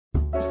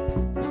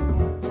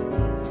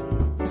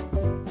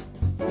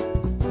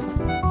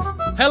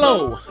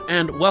Hello,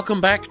 and welcome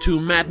back to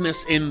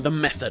Madness in the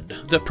Method,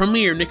 the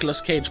premier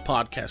Nicolas Cage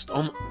podcast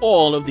on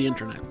all of the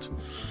internet.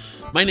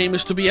 My name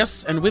is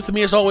Tobias, and with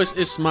me as always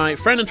is my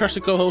friend and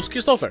trusted co-host,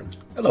 Christopher.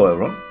 Hello,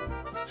 everyone.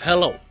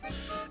 Hello.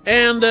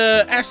 And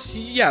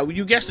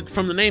you guessed it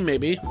from the name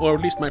maybe, or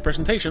at least my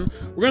presentation,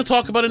 we're going to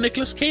talk about a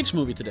Nicolas Cage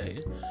movie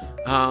today.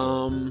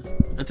 And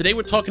today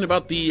we're talking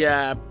about the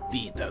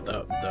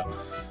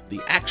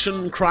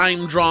action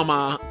crime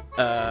drama,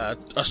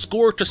 A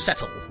Score to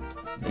Settle,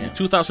 in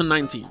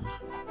 2019.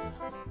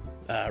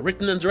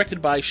 Written and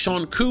directed by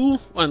Sean Koo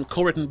and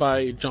co-written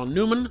by John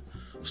Newman,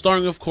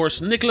 starring of course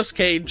Nicolas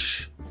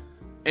Cage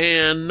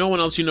and no one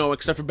else you know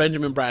except for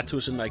Benjamin Bratt,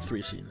 who's in like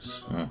 3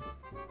 scenes.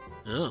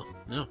 Oh,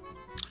 no.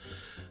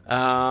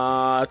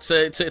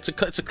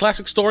 It's a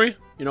classic story.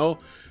 You know,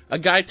 a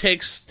guy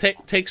takes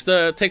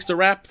the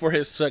rap for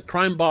his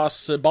crime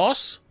boss,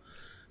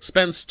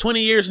 spends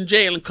 20 years in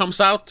jail and comes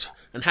out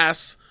and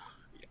has,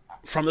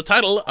 from the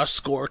title, a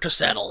score to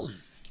settle.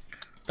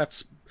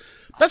 That's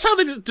how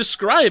they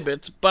describe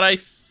it. But I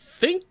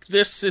think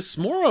this is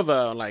more of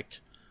a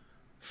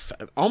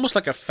almost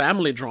like a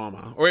family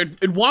drama, or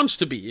it wants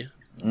to be.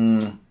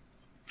 Yeah,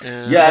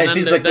 it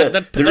feels like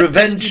the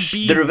revenge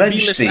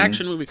thing.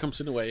 Action movie comes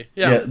in a way.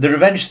 Yeah, the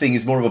revenge thing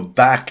is more of a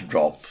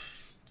backdrop.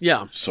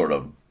 Yeah, sort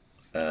of.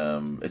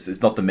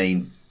 It's not the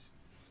main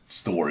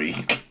story,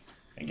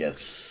 I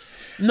guess.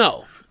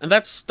 No, and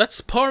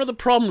that's part of the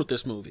problem with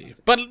this movie.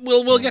 But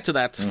we'll get to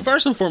that.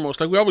 First and foremost,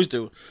 like we always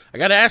do, I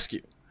gotta ask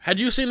you: had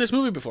you seen this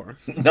movie before?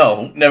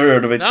 No, never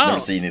heard of it. Never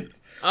seen it.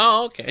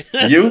 Oh, okay.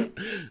 You?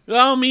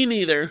 Well, me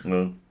neither.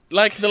 No.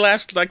 Like the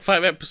last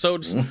 5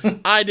 episodes,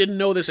 I didn't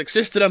know this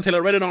existed until I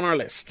read it on our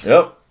list.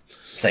 Yep.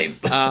 Same.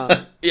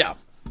 Yeah.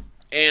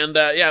 And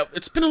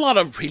it's been a lot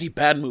of really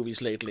bad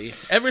movies lately.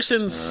 Ever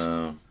since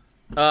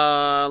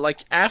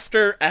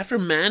after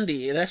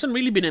Mandy, there hasn't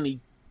really been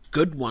any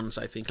good ones,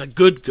 I think. Like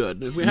good.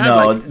 We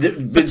had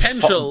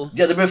potential.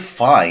 They were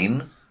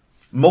fine.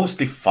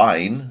 Mostly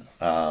fine.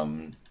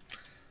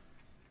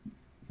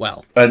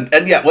 Well.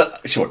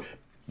 Sure.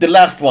 The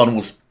last one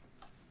was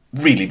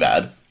really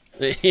bad.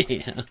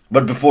 Yeah.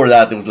 But before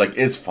that, it was like,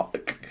 it's fun.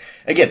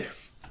 Again,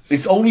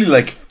 it's only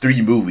like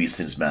 3 movies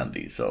since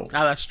Mandy, so.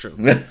 Ah, that's true.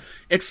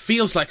 It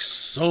feels like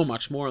so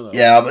much more, though.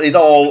 Yeah, but it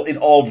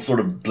all sort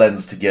of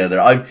blends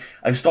together.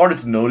 I've started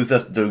to notice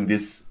after doing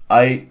this,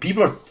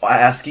 people are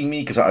asking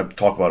me, because I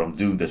talk about them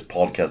doing this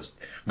podcast,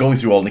 going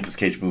through all Nicolas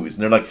Cage movies,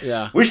 and they're like,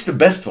 which the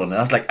best one? And I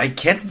was like, I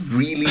can't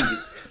really.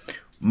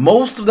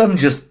 Most of them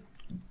just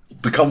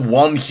become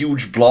one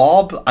huge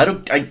blob.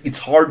 It's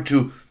hard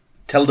to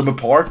tell them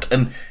apart,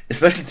 and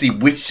especially to see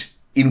which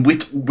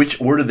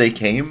order they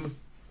came.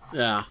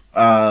 Yeah.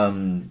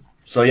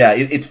 So yeah,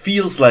 it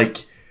feels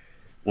like,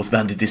 was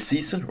Mandy this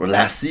season or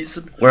last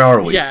season? Where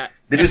are we? Yeah.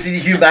 Did we see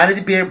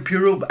Humanity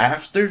Bureau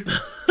after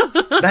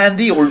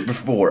Mandy or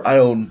before? I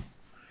don't.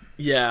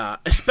 Yeah,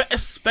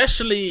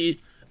 especially.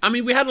 I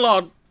mean, we had a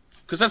lot.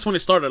 Because that's when it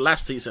started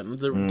last season,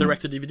 the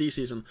direct-to-DVD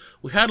season.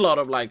 We had a lot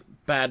of,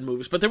 bad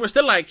movies. But there were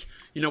still,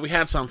 we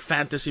had some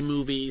fantasy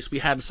movies. We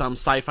had some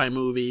sci-fi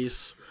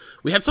movies.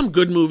 We had some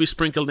good movies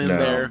sprinkled in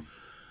there.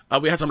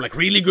 We had some,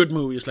 really good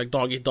movies, like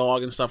Dog Eat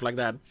Dog and stuff like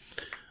that.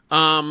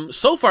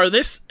 So far,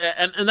 this...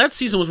 And that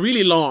season was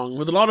really long,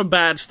 with a lot of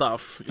bad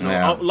stuff.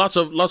 Lots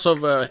of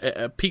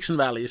peaks and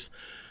valleys.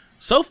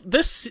 So,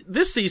 this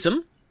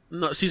season...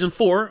 No, season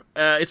 4,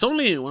 it's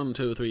only 1,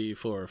 2, 3,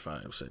 4,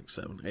 5, 6,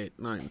 7, 8,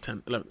 9,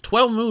 10, 11,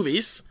 12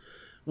 movies.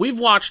 We've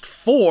watched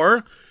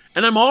 4,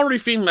 and I'm already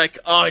feeling like,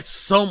 oh, it's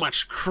so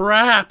much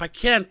crap. I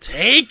can't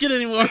take it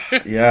anymore.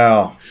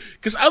 Yeah.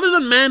 Because other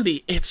than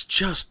Mandy, it's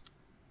just,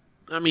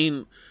 I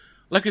mean,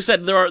 like I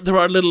said, there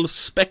are little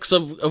specks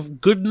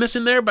of goodness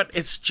in there, but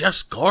it's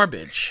just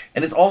garbage.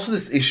 And it's also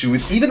this issue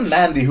with even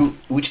Mandy,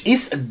 which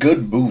is a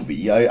good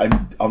movie.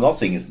 I'm not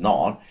saying it's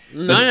not.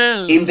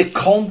 No. In the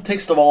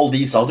context of all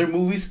these other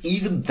movies,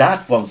 even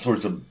that one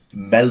sort of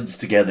melds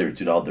together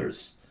to the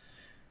others.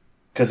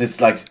 Because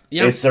it's like,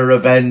 it's a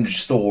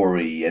revenge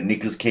story, and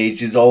Nicolas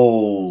Cage is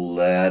old,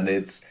 and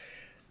it's...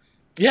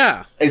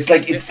 Yeah. It's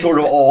like it sort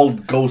of all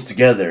goes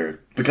together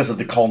because of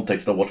the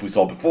context of what we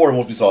saw before and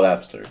what we saw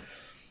after.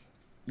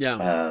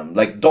 Yeah.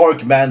 Like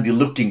Dark Mandy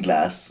Looking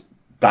Glass,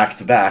 back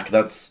to back,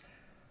 it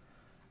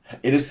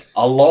is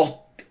a lot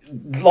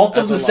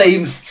of the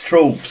same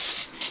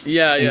tropes.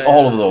 Yeah,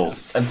 all of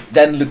those, and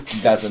then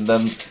Looking Glass, and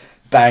then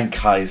Bank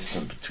Heist,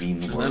 and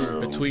Between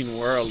Worlds. Between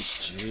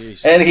Worlds,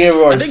 jeez. And here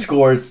we are, A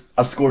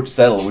Score to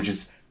Settle, which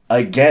is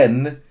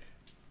again,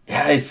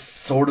 it's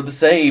sort of the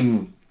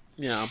same.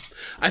 Yeah,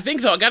 I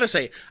think though I gotta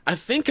say, I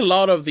think a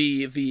lot of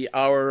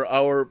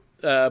our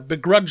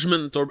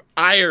begrudgment or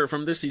ire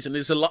from this season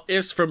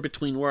is from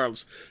Between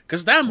Worlds,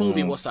 because that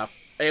movie was I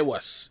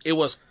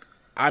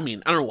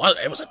mean, I don't know what,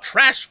 it was a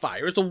trash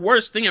fire. It's the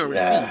worst thing I've ever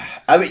seen.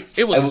 I mean,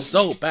 it was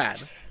so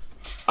bad.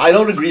 I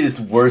don't agree it's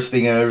the worst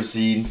thing I've ever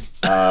seen.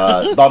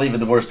 Not even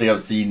the worst thing I've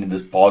seen in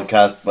this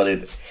podcast, but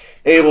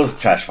it was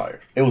trash fire.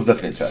 It was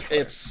definitely trash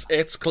fire.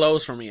 It's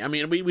close for me. I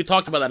mean, we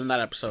talked about that in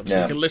that episode,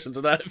 so you can listen to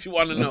that if you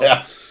want to know.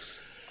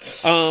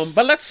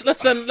 But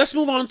let's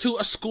move on to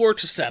a score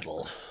to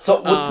settle.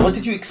 So, what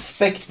did you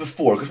expect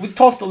before? Because we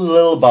talked a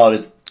little about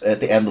it at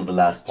the end of the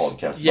last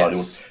podcast. Yes. But it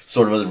was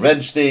sort of a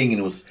revenge thing, and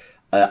it was.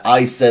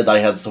 I said I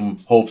had some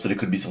hopes that it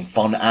could be some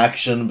fun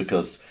action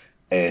because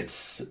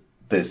it's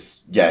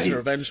this. Yeah, it's a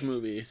revenge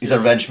movie. It's a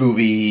revenge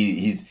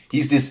movie.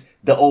 He's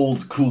the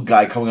old cool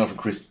guy coming out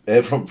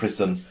from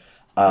prison.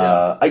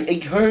 I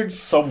heard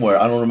somewhere,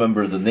 I don't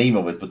remember the name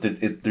of it, but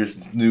there's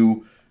this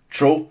new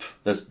trope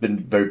that's been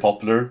very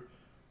popular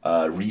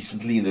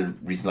recently, in the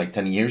recent like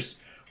 10 years,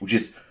 which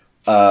is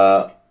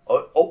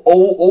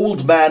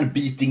old man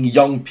beating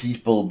young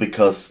people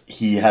because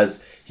he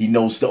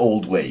knows the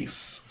old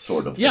ways,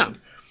 sort of thing.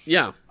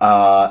 Yeah.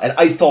 And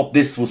I thought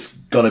this was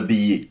gonna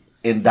be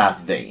in that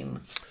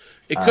vein.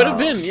 It could have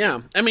been,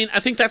 yeah. I mean,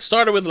 I think that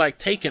started with like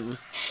Taken.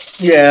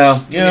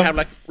 Yeah. You have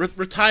like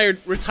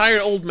retired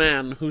old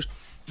man who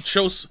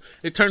shows.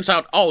 It turns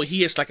out,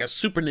 he is like a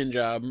super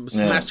ninja,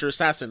 master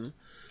assassin.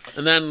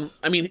 And then,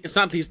 I mean, it's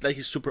not that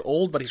he's super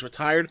old, but he's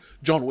retired.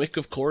 John Wick,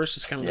 of course,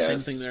 is kind of the same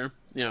thing there.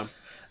 Yeah.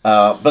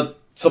 But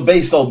so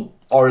based on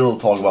our little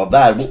talk about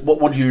that, what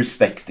were you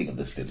expecting of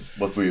this film?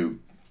 What were you?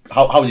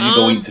 How did you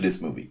go into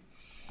this movie?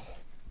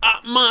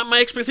 My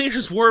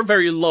expectations were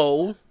very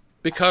low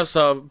because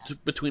of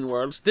Between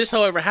Worlds. This,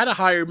 however, had a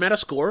higher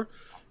Metascore.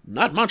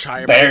 Not much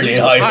higher, barely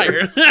but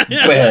higher.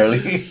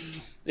 Barely.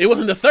 It was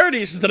in the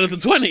 30s instead of the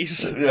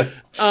 20s.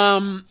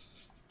 Yeah.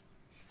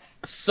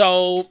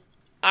 So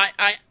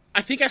I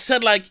think I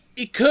said like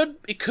it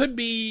could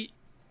be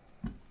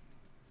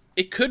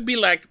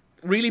like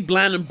really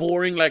bland and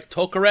boring like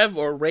Tokarev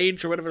or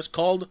Rage or whatever it's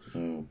called,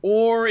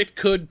 or it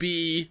could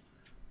be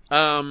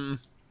I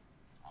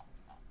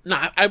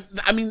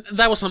mean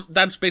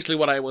that's basically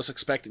what I was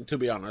expecting, to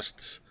be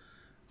honest.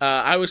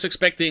 I was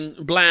expecting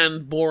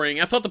bland, boring.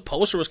 I thought the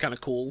poster was kind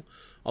of cool,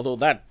 although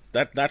that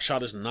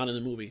shot is not in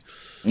the movie.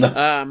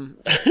 No.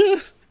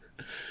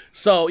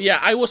 So yeah,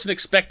 I wasn't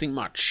expecting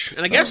much,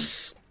 and I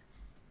guess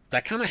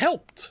that kind of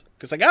helped,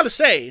 because I gotta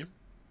say,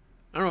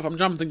 I don't know if I'm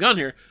jumping the gun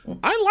here,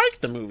 I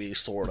liked the movie,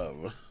 sort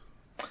of.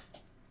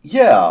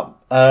 Yeah.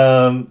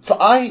 So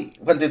I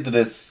went into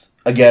this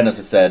again, as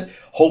I said,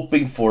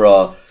 hoping for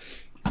a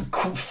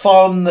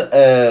fun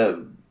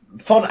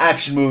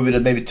action movie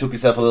that maybe took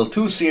itself a little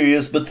too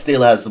serious, but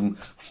still had some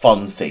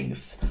fun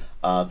things.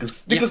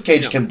 Because Nicolas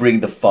Cage can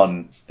bring the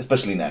fun,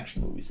 especially in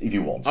action movies, if he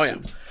wants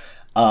to.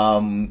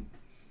 Yeah.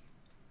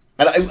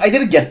 And I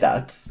didn't get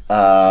that.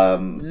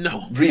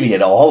 No. Really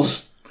at all.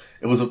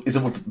 It's a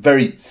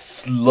very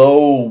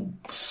slow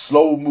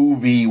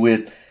movie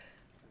with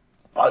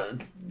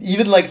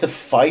even like the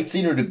fight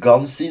scene or the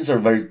gun scenes are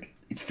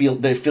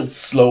they feel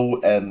slow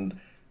and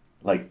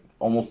like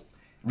almost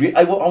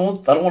I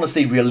don't want to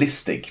say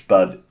realistic,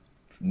 but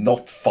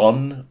not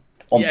fun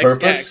on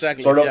purpose. Yeah,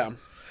 exactly. Sort of. Yeah.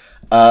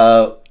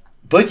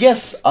 But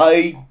yes,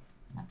 I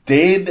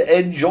did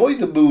enjoy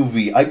the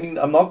movie. I mean,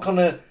 I'm not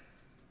gonna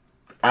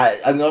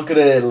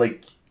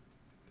like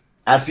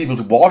ask people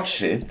to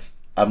watch it.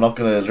 I'm not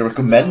gonna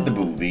recommend the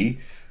movie,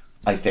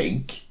 I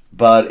think,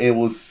 but it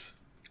was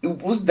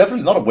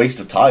definitely not a waste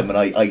of time, and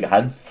I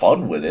had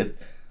fun with it.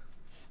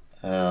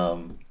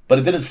 But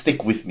it didn't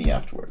stick with me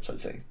afterwards, I'd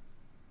say.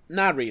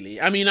 Not really.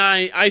 I mean,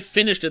 I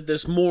finished it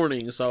this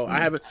morning, so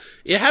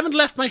it haven't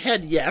left my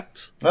head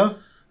yet. No?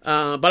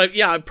 But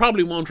I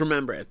probably won't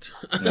remember it.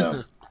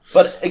 No.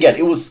 But again,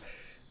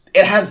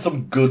 it had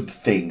some good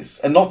things,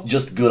 and not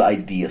just good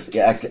ideas. It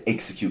actually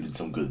executed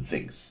some good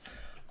things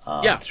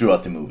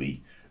throughout the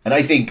movie. And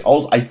I think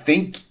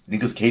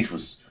Nicolas Cage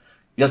was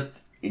just,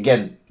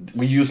 again,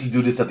 we usually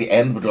do this at the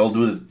end, but I'll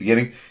do it at the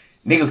beginning.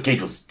 Nicolas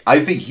Cage I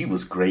think he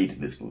was great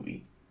in this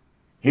movie.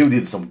 He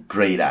did some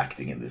great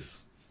acting in this,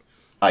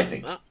 I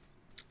think.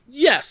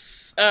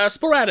 Yes,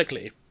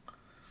 sporadically.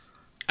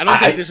 I don't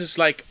think this is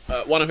like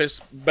one of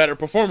his better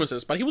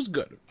performances, but he was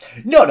good.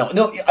 No.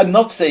 I'm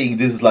not saying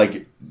this is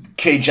like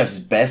Cage at his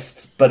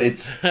best, but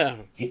it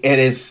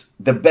is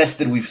the best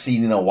that we've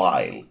seen in a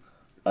while.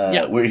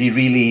 Where he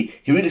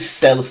really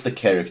sells the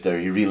character.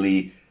 He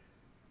really,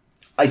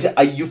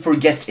 you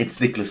forget it's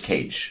Nicolas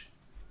Cage.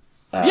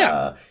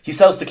 He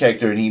sells the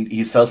character and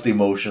he sells the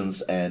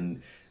emotions,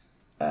 and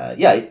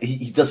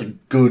he does a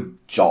good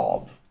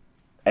job,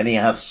 and he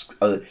has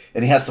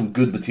some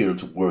good material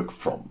to work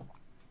from.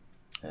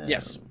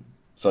 Yes.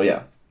 So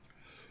yeah,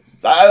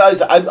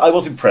 I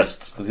was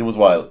impressed because it was a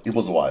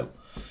while.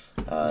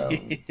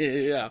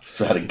 Yeah.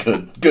 So had a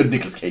good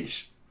Nicolas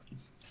Cage.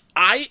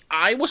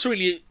 I was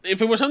really,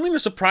 if it was something that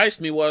surprised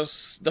me,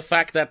 was the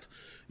fact that,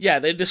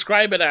 they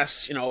describe it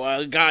as,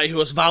 a guy who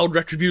has vowed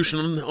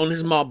retribution on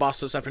his mob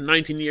bosses after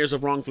 19 years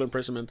of wrongful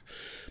imprisonment.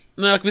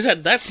 And like we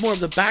said, that's more of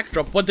the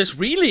backdrop. What this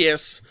really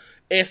is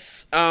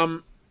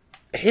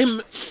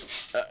him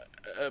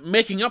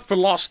making up for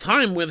lost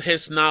time with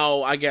his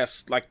now, I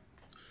guess, like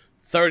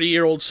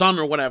 30-year-old son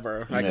or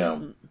whatever. Like,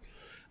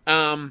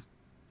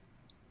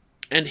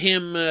 and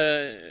him,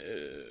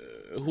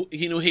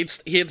 he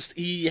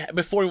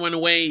before he went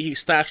away, he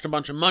stashed a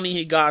bunch of money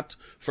he got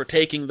for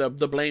taking the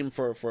blame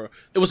for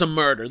it was a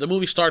murder. The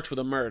movie starts with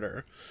a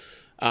murder.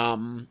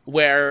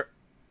 where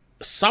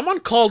someone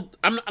called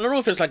I don't know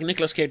if it's like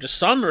Nicolas Cage's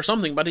son or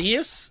something, but he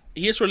is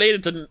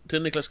related to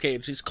Nicolas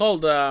Cage. He's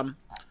called the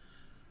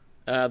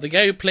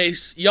guy who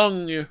plays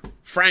young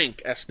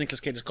Frank, as Nicolas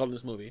Cage is called in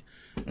this movie,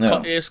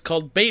 is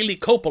called Bailey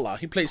Coppola.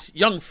 He plays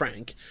young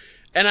Frank,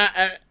 and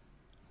I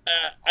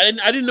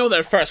didn't know that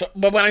at first,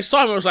 but when I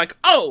saw him, I was like,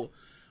 oh,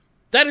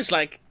 that is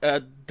like a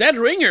dead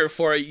ringer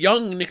for a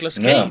young Nicolas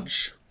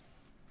Cage.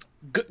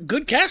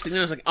 Good casting. And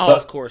I was like, oh, so,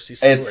 of course he's.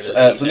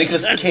 So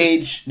Nicolas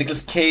Cage.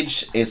 Nicolas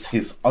Cage is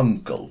his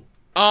uncle.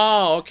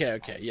 Oh, okay,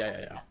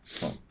 yeah.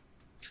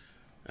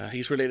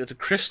 He's related to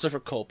Christopher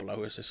Coppola,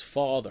 who is his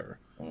father.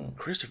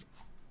 Christopher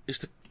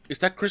is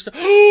that Christopher?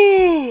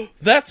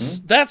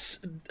 That's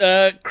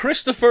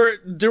Christopher,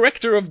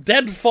 director of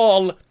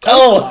Deadfall.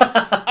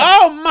 Oh,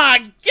 oh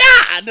my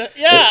God!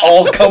 Yeah, it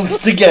all comes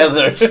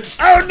together.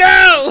 Oh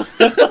no!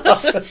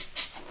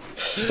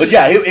 But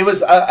yeah, it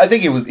was. I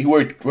think he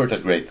worked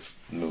out great.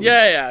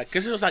 Yeah,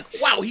 because it was like,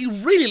 wow, he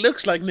really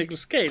looks like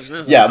Nicolas Cage.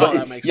 And yeah,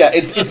 like, but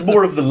it's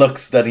more of the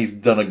looks that he's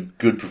done a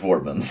good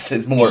performance.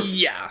 It's more.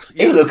 Yeah.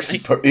 It looks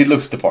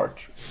the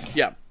part.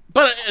 Yeah,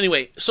 but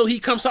anyway, so he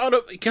comes out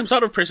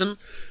of prison,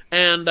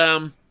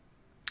 and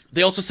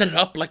they also set it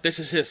up like this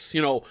is his,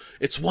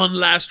 it's one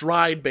last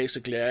ride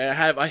basically. I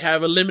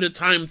have a limited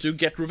time to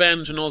get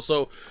revenge and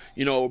also,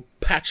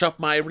 patch up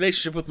my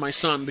relationship with my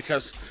son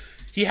because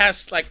he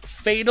has like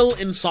fatal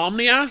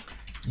insomnia.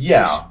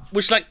 Yeah.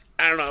 Which like,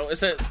 I don't know,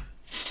 is it?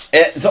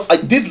 So I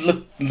did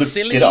look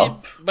silly, it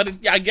up, but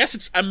I guess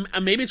it's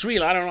maybe it's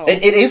real. I don't know.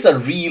 It is a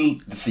real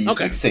disease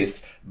that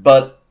exists,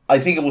 but I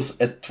think it was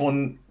at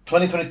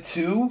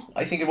 2022.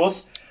 I think it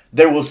was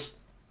there was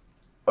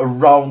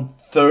around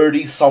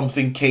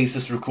 30-something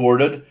cases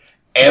recorded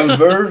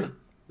ever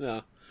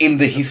in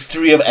the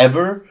history of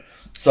ever.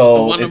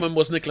 So one of them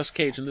was Nicolas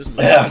Cage in this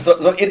movie. Yeah,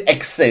 so it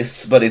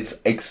exists, but it's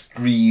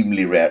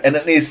extremely rare, and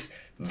it is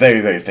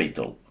very, very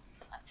fatal.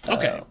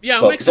 Okay,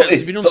 it makes sense.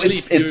 If you don't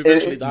sleep, you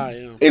eventually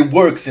die. It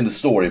works in the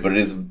story, but it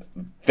is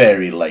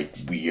very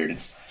weird.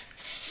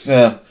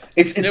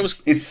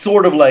 It's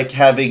sort of like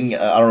having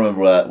I don't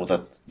remember what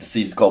that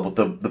disease is called,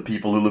 but the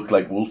people who look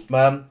like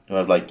Wolfman, who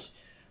have like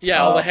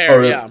all the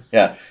hair,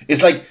 yeah.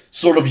 It's like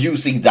sort of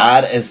using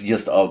that as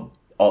just a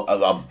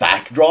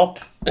backdrop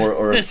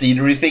or a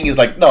scenery thing. Is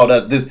like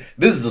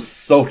this is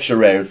such a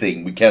rare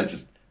thing. We can't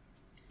just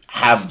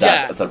have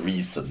that as a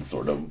reason,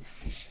 sort of.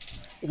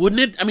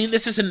 Wouldn't it? I mean,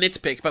 this is a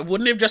nitpick, but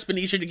wouldn't it have just been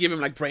easier to give him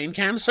like brain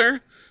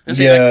cancer? And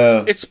say,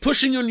 like, it's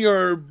pushing on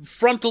your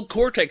frontal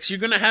cortex. You're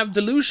gonna have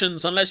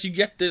delusions unless you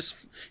get this.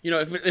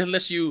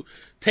 Unless you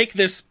take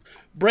this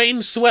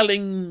brain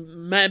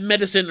swelling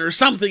medicine or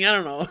something. I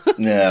don't know.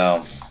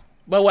 Yeah.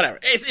 But whatever.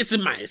 It's a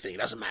minor thing. It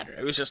doesn't matter.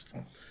 It was just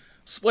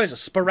what is it?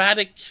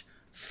 Sporadic,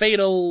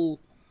 fatal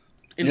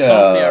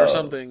insomnia or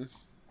something.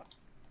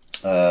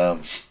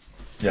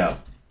 Yeah.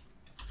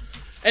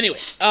 Anyway,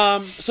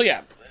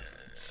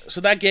 so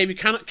that gave you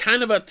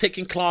kind of a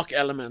ticking clock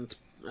element,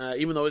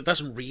 even though it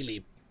doesn't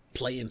really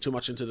play in too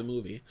much into the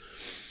movie.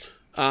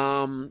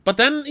 But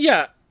then,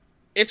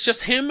 it's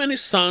just him and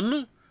his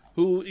son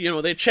who,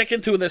 they check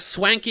into this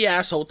swanky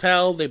ass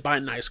hotel. They buy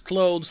nice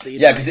clothes. They eat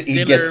because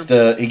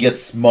he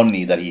gets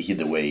money that he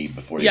hid away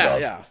before he got.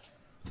 Yeah.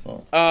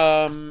 Oh.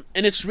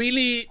 And it's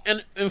really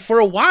and for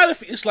a while it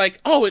feels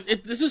like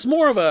this is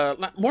more of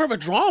a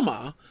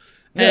drama.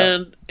 Yeah.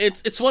 And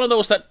it's one of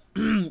those that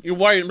you're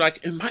worried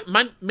like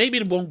maybe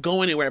it won't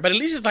go anywhere, but at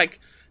least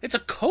it's a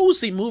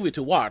cozy movie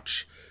to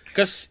watch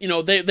because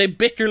they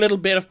bicker a little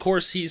bit. Of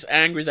course, he's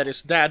angry that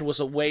his dad was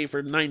away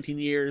for 19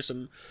 years,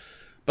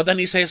 but then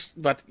he says,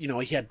 the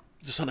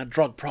son had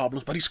drug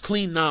problems, but he's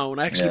clean now,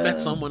 and I actually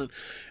met someone, and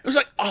it was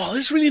like, oh,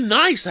 this is really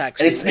nice,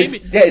 actually.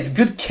 It's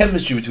good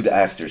chemistry between the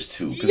actors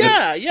too.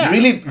 Yeah.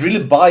 You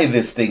really buy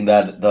this thing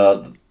that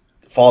the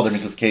father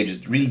Nicolas Cage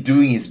is really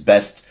doing his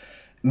best.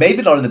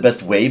 Maybe not in the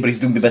best way, but he's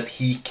doing the best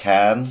he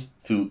can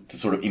to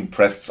sort of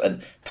impress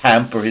and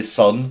pamper his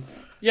son.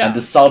 Yeah. And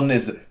the son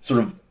is sort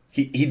of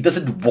he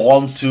doesn't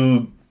want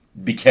to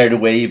be carried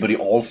away, but he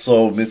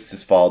also misses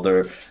his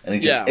father,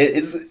 and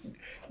it's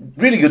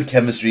really good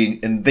chemistry,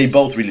 and they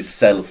both really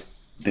sell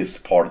this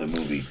part of the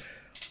movie.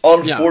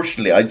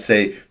 Unfortunately, I'd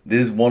say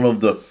this is one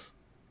of the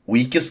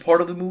weakest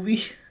part of the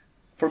movie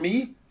for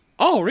me.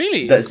 Oh,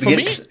 really? For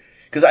me?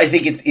 Because I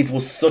think it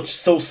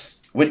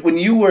was when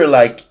you were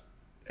like,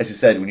 as you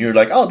said, when you were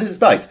like, oh, this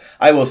is nice,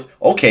 I was,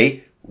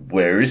 okay,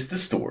 where is the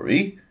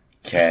story?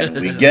 Can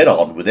we get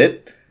on with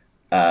it?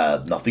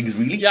 Nothing's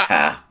really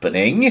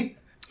happening.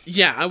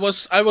 Yeah, I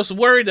was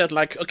worried that,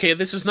 like, okay,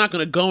 this is not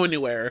going to go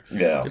anywhere.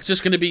 Yeah. It's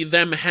just going to be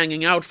them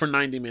hanging out for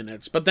 90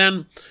 minutes. But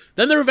then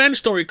the revenge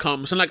story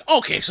comes, and like,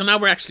 okay, so now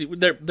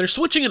they're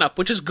switching it up,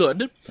 which is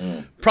good.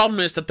 Problem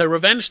is that the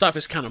revenge stuff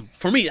is kind of,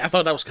 for me, I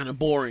thought that was kind of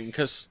boring,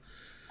 because,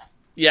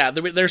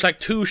 there's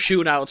like 2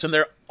 shootouts, and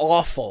they're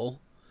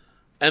awful.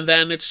 And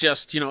then it's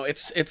just,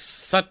 it's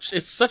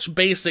such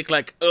basic,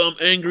 like, I'm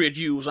angry at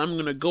you, so I'm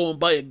gonna go and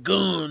buy a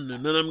gun,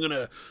 and then I'm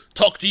gonna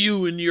talk to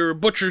you in your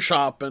butcher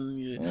shop, and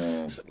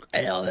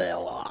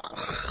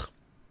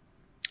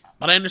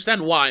But I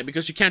understand why,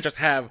 because you can't just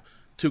have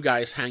two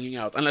guys hanging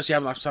out unless you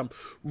have like, some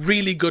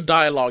really good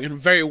dialogue and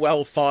very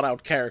well thought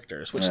out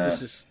characters, which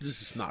this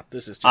is not.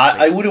 This is just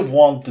I would have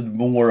wanted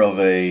more of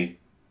a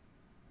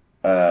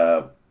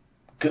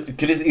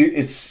because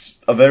it's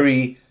a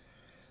very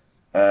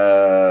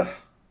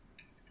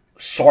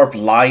sharp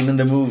line in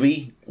the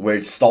movie where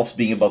it stops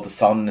being about the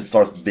son and it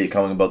starts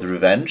becoming about the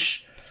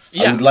revenge.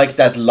 Yeah. I would like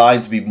that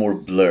line to be more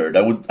blurred.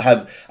 I would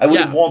have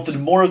wanted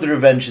more of the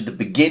revenge at the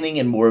beginning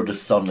and more of the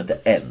son at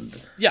the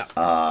end. Yeah.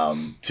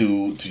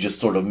 To just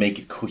sort of make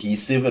it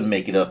cohesive and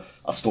make it a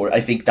story.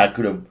 I think that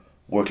could have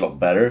worked a lot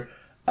better.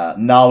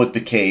 Now it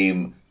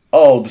became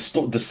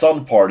the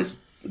son part is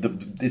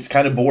it's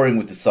kind of boring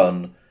with the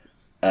son,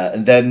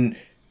 and then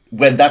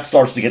when that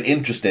starts to get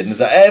interested, and it's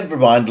like, never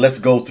mind, let's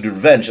go to the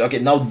revenge. Okay,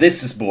 now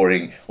this is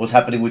boring. What's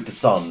happening with the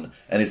son?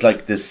 And it's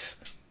like this.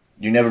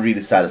 You're never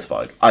really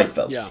satisfied. I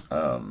felt. Yeah.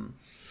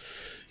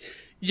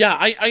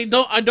 I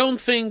don't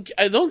think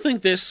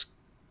this,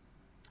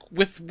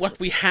 with what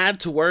we had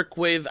to work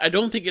with, I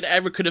don't think it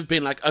ever could have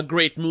been like a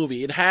great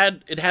movie. It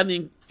had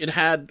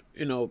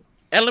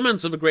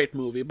elements of a great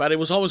movie, but it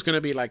was always going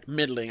to be like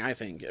middling. I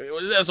think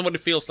that's what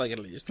it feels like, at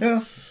least.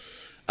 Yeah.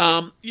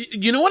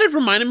 You know what it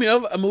reminded me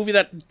of? A movie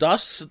that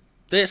does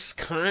this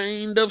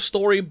kind of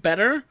story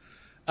better.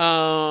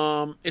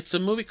 It's a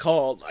movie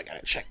called, I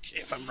gotta check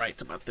if I'm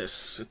right about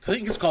this. I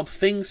think it's called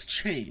Things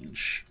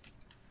Change.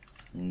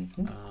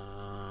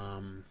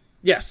 Mm-hmm.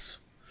 Yes.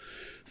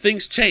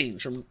 Things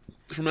Change from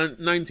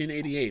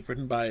 1988,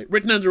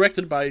 written and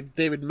directed by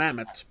David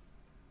Mamet.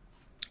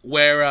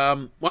 Where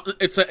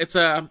it's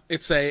a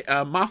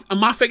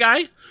mafia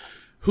guy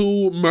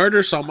who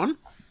murders someone.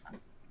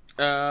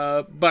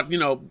 But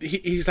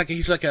he's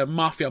like a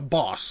mafia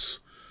boss.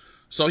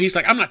 So he's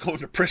like, I'm not going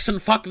to prison,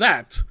 fuck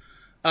that.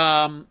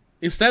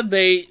 Instead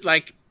they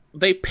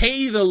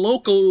pay the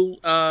local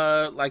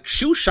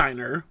shoe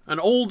shiner, an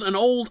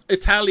old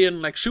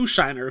Italian shoe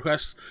shiner who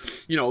has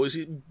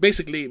is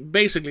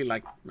basically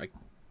like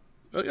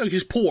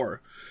he's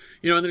poor,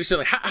 and then he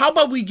said how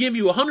about we give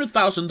you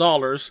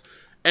 $100,000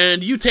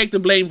 and you take the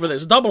blame for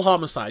this double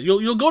homicide.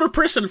 You'll go to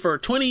prison for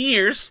 20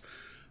 years,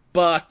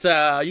 but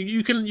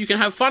you can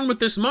have fun with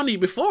this money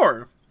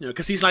before,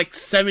 because he's like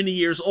 70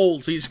 years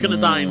old, so he's gonna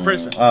die in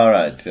prison. All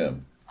right, yeah.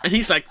 And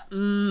he's like,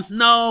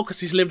 no, because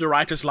he's lived a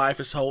righteous life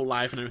his whole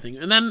life and everything.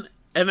 And then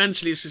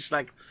eventually it's just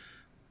like,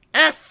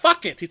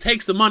 fuck it. He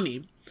takes the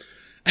money.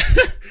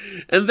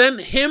 And then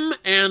him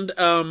and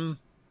a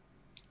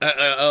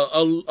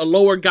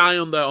lower guy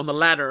on the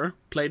ladder,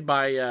 played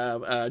by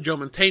Joe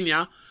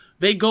Mantegna,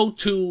 they go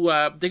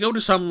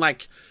to some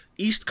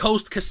East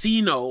Coast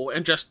casino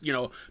and just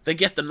they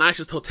get the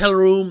nicest hotel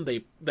room.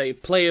 They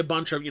play a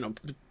bunch of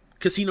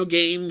casino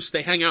games.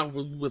 They hang out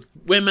with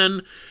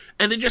women,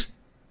 and they just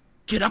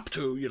get up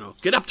to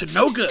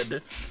no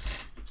good.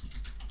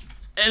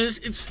 And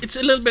it's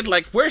a little bit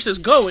like, where's this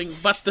going?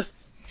 But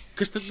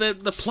because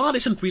the plot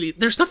isn't really,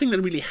 there's nothing that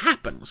really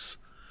happens,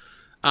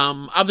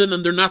 other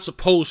than they're not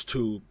supposed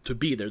to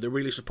be there. They're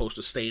really supposed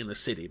to stay in the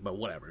city, but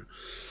whatever.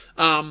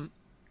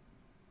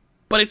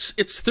 But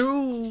it's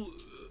through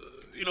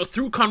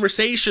through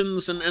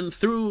conversations and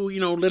through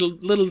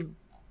little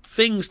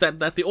things that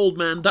the old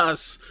man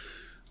does,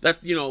 that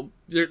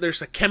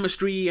there's a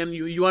chemistry, and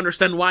you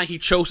understand why he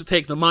chose to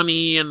take the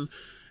money, and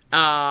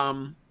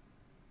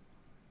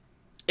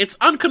it's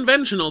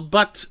unconventional,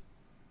 but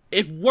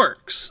it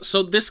works.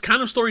 So this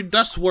kind of story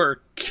does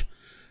work,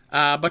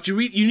 but you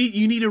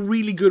need a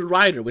really good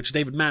writer, which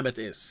David Mamet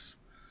is.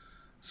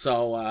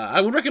 So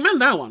I would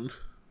recommend that one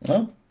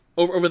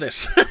over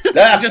this.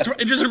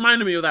 It just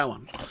reminded me of that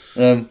one.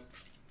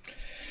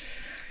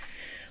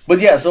 But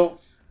yeah,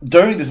 so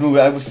during this movie,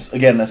 I was,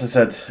 again, as I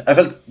said, I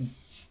felt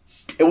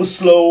it was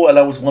slow, and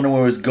I was wondering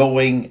where it was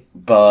going.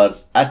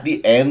 But at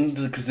the end,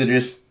 because we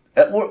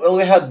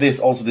had this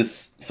sort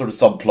of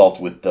subplot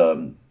with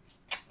a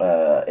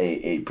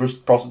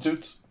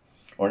prostitute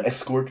or an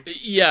escort.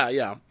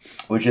 Yeah.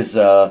 Which is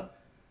I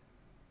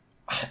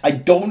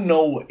don't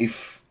know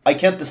if I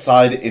can't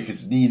decide if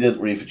it's needed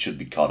or if it should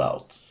be cut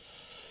out,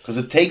 because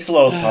it takes a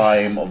lot of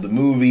time of the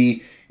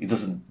movie. It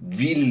doesn't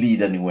really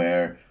lead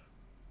anywhere,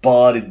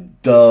 but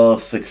it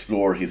does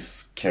explore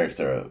his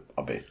character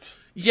a bit.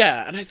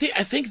 Yeah, and I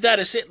think that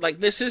is it.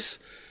 This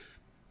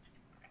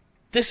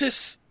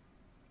is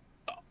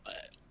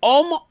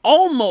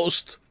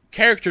almost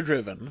character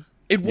driven.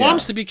 It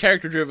wants to be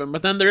character driven,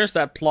 but then there is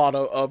that plot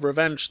of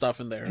revenge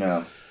stuff in there.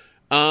 Yeah.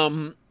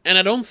 And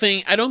I don't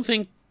think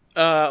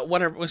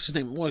what's his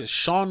name? What is it?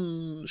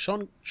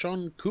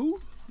 Sean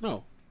Koo?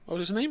 No, what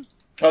was his name?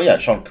 Oh yeah,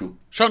 Sean Koo.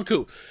 Sean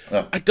Koo.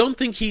 Yeah. I don't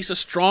think he's a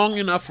strong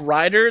enough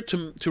writer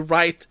to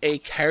write a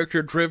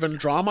character driven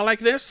drama like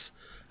this.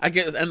 I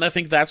guess, and I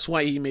think that's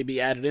why he maybe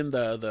added in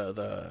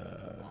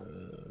the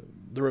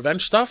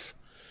revenge stuff.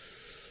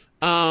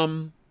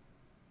 But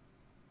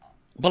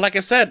like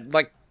I said,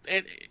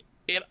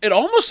 it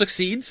almost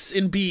succeeds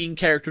in being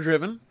character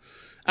driven.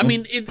 I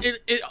mean,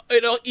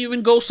 it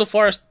even goes so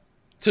far as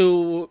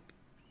to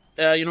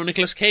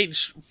Nicolas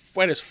Cage,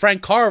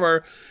 Frank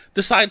Carver,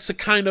 decides to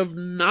kind of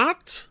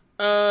not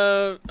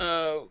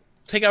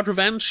take out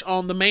revenge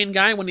on the main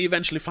guy when he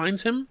eventually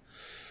finds him.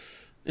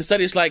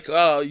 Instead, he's like,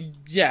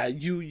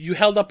 you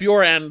held up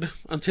your end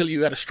until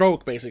you had a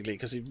stroke, basically,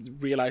 because he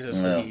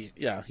realizes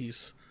that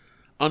he's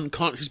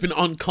been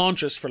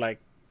unconscious for like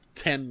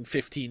 10,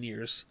 15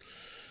 years.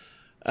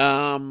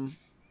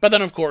 But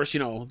then, of course,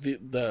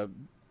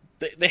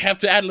 they have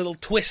to add a little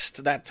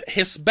twist that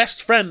his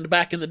best friend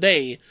back in the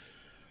day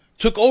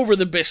took over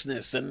the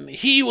business, and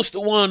he was the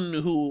one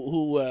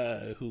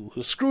who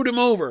screwed him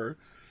over.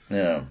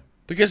 Yeah.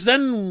 Because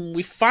then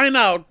we find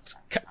out,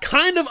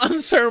 kind of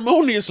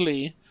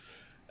unceremoniously,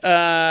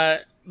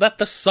 that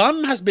the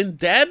son has been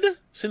dead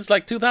since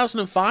like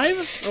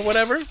 2005 or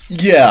whatever.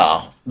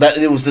 Yeah, that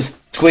it was this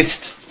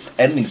twist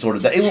ending sort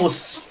of. That it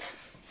was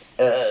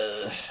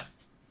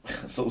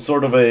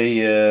sort of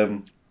a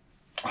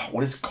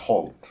what is it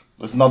called?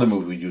 There's another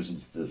movie that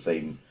uses the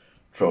same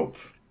trope.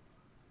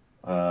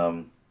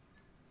 Where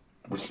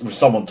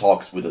someone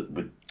talks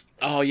with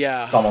oh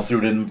yeah, someone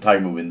through the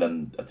entire movie, and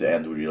then at the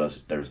end we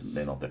realize they're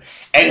not there.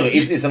 Anyway,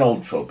 it's an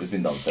old trope. It's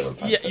been done several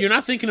times. Yeah, you're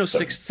not thinking of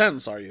Sixth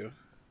Sense, are you?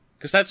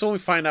 Because that's when we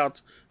find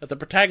out that the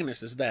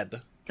protagonist is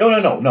dead.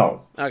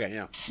 No. Okay,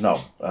 yeah. No.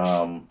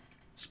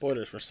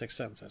 Spoilers for Sixth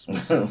Sense, I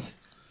suppose.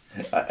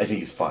 I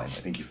think it's fine. I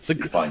think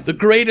it's fine. The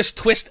greatest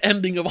twist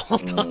ending of all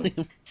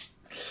time.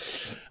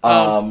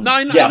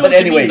 But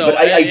anyway,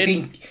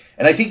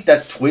 I think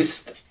that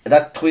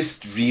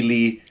twist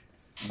really,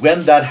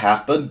 when that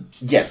happened,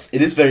 yes,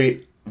 it is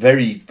very,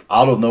 very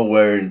out of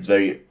nowhere, and it's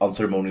very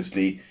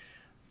unceremoniously,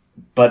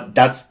 but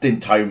that's the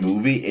entire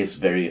movie is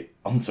very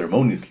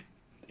unceremoniously.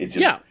 It's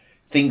just,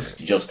 things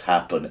just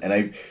happen, and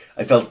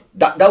I felt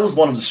that was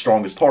one of the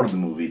strongest part of the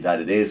movie, that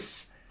it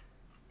is,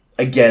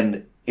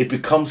 again, it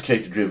becomes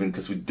character driven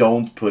because we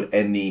don't put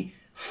any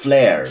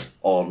flair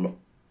on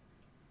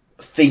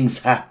things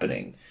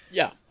happening.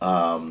 Yeah.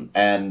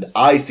 And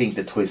I think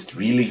the twist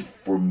really,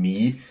 for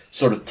me,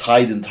 sort of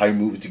tied the entire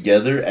movie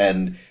together,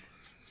 and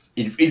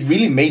it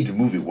really made the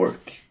movie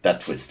work,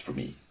 that twist for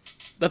me.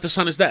 That the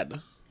son is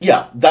dead?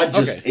 Yeah, that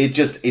just, it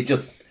just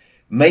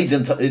made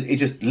it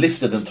just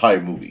lifted the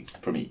entire movie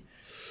for me.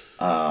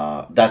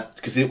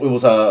 Because it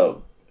was a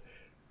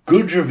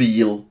good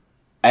reveal,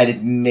 and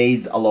it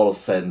made a lot of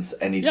sense,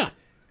 and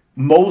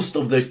most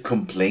of the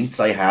complaints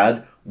I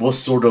had was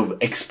sort of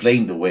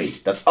explained away.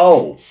 That's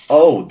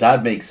that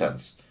makes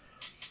sense.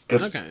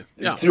 Because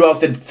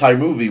throughout the entire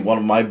movie, one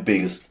of my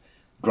biggest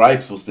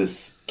gripes was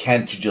this: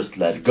 can't you just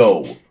let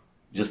go?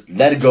 Just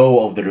let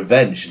go of the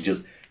revenge and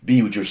just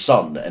be with your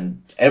son.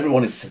 And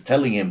everyone is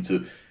telling him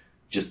to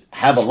just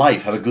have a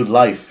life, have a good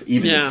life,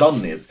 even his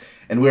son is.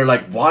 And we're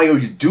like, why are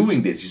you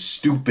doing this, you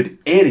stupid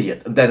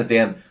idiot? And then at the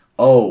end,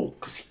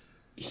 because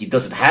he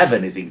doesn't have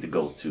anything to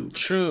go to.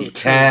 He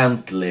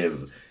can't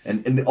live.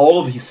 And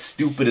all of his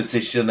stupid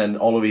decision and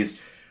all of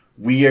his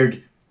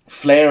weird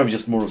flair of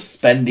just more of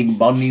spending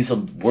monies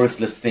on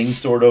worthless things,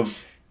 sort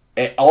of,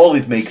 all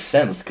of it makes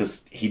sense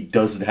because he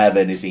doesn't have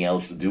anything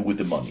else to do with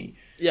the money.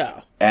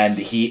 Yeah. And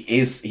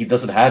he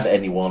doesn't have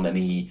anyone,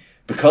 and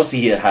because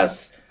he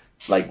has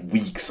like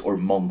weeks or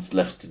months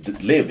left to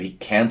live, he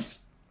can't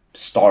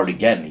start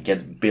again. He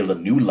can't build a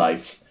new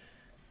life.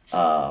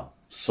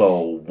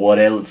 So what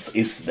else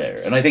is there?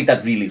 And I think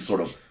that really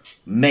sort of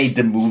made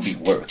the movie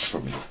work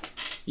for me.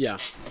 Yeah.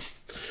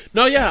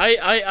 No, yeah,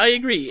 I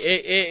agree.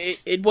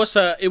 It was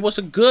a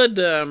good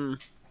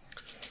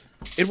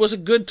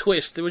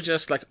twist. It was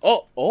just like,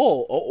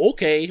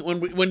 okay.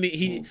 When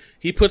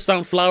he puts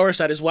down flowers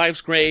at his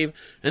wife's grave,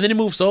 and then he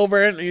moves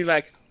over, and you're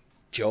like,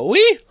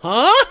 Joey,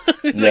 huh?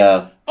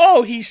 Yeah.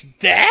 Like, he's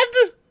dead.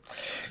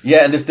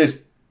 Yeah, and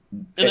there's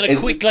and then a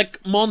quick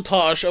like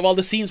montage of all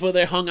the scenes where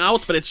they hung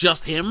out, but it's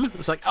just him.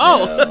 It's like,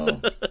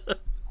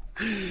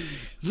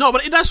 No,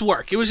 but it does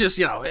work. It was just,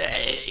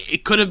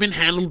 it could have been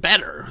handled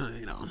better,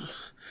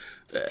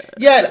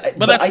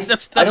 but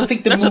that's I don't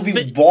think the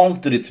movie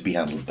wanted it to be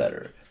handled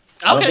better.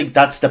 Okay. I don't think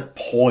that's the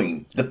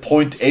point. The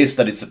point is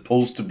that it's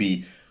supposed to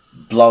be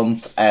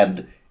blunt,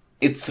 and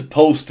it's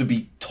supposed to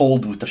be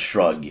told with a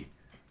shrug.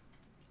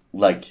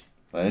 Like,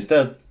 he's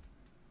dead.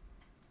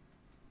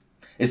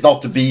 It's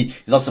not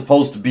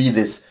supposed to be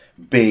this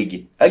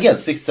big. Again,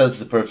 Sixth Sense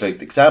is a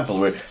perfect example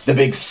where the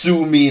big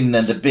zoom in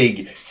and the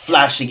big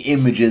flashing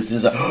images,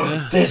 and it's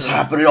like, this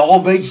happened, it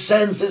all made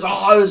sense. It's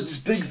this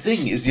big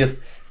thing. It's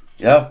just,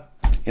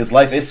 his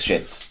life is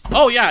shit.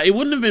 Oh yeah, it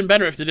wouldn't have been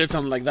better if they did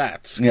something like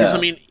that. Because I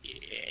mean,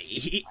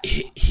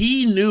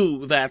 he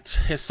knew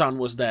that his son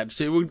was dead,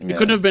 so it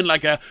couldn't have been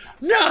like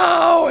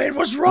no, it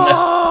was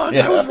wrong.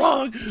 I was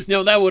wrong.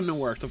 That wouldn't have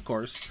worked, of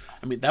course.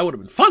 I mean, that would have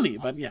been funny,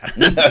 but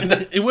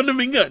it wouldn't have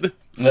been good.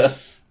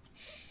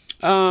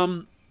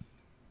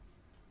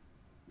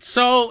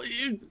 So,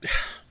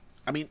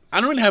 I mean, I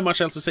don't really have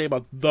much else to say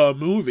about the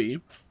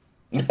movie.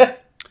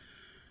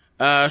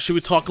 Should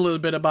we talk a little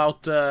bit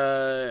about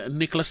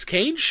Nicolas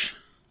Cage?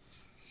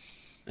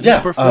 And his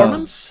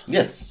performance?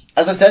 Yes.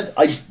 As I said,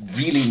 I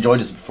really enjoyed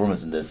his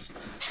performance in this.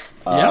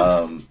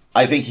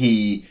 I think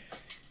he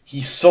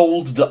he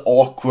sold the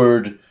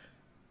awkward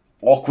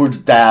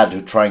dad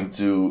who trying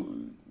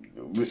to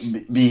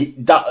be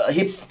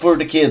hip for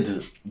the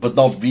kid, but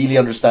not really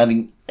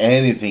understanding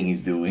anything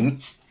he's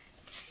doing.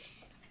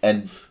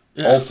 And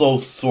also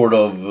sort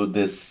of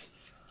this,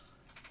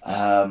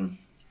 the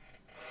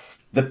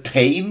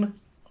pain,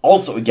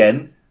 also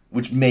again,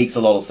 which makes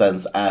a lot of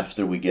sense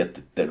after we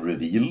get the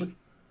reveal.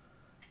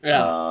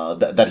 Yeah.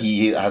 That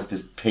he has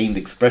this pained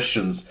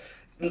expressions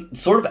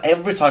sort of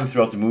every time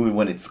throughout the movie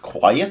when it's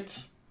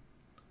quiet,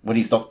 when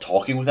he's not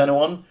talking with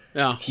anyone.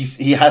 Yeah.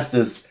 He has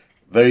this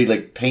very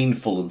like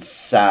painful and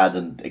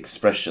saddened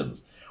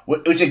expressions,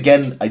 which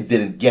again I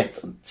didn't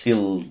get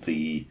until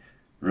the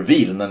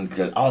reveal, and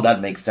then oh,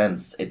 that makes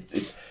sense.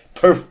 It's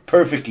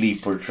perfectly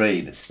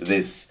portrayed,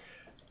 this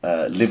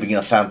living in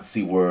a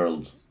fantasy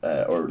world,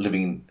 or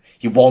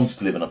he wants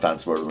to live in a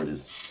fantasy world where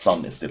his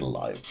son is still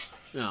alive.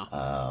 Yeah.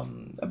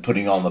 And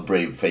putting on a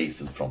brave face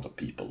in front of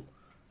people.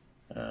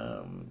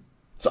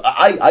 So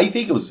I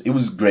think it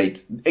was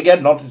great.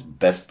 Again, not his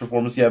best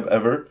performance he have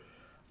ever.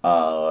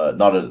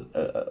 Not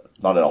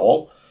at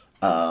all.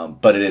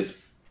 But it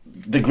is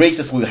the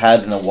greatest we've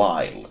had in a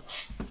while.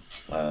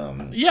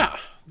 Yeah,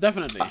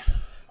 definitely.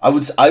 I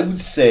would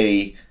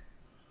say,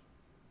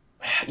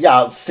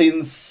 yeah,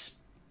 since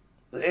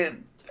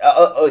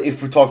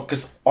if we're talking,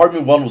 because Army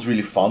 1 was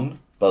really fun,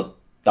 but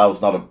that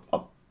was not a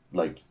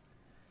like.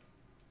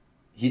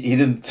 He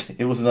didn't.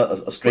 It wasn't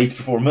a straight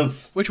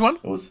performance. Which one?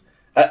 It was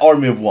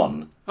Army of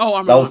One. Oh,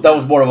 Army that of was One. That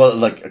was more of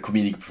a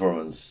comedic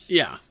performance.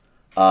 Yeah.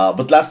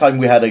 But last time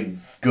we had a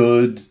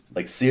good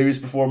serious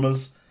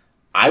performance.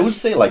 I would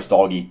say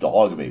Dog Eat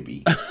Dog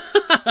maybe.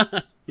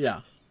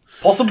 Yeah.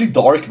 Possibly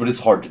Dark, but it's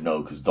hard to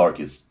know because Dark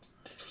is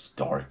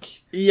dark.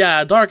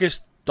 Yeah, Dark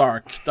is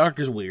dark. Dark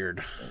is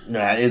weird.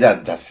 Nah,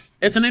 that's.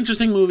 It's an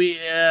interesting movie,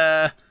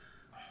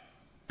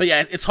 but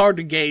yeah, it's hard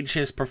to gauge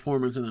his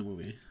performance in that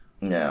movie.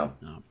 Yeah.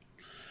 No.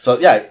 So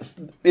yeah,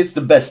 it's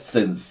the best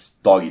since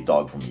Dog Eat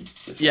Dog for me.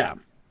 Yeah.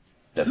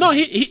 Definitely. No,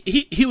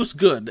 he was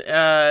good.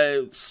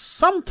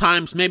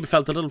 Sometimes maybe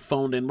felt a little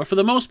phoned in, but for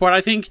the most part, I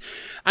think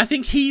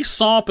he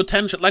saw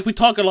potential. Like we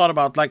talk a lot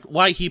about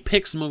why he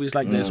picks movies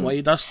like this, why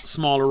he does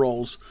smaller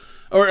roles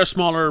or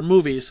smaller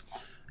movies,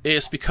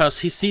 is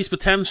because he sees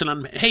potential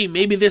and hey,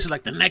 maybe this is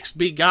the next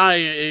big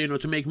guy,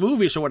 to make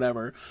movies or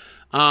whatever.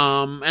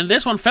 And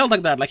this one felt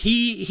like that. Like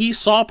he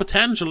saw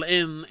potential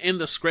in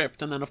the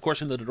script, and then of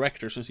course in the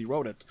director since he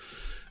wrote it.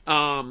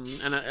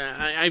 And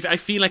I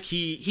feel like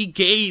he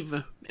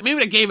gave, maybe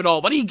not gave it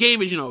all, but he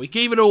gave it, he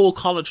gave it a whole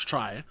college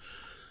try.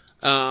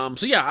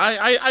 So yeah,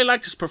 I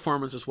liked his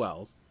performance as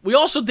well. We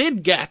also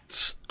did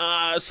get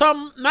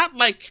some, not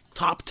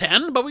top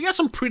 10, but we got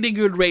some pretty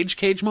good Rage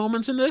Cage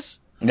moments in this.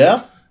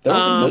 Yeah, that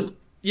was good.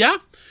 Yeah,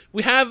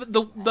 we have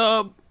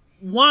the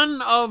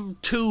one of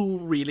two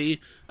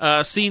really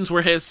scenes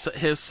where his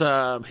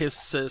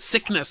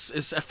sickness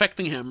is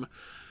affecting him.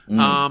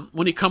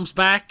 When he comes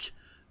back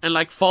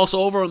and falls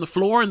over on the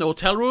floor in the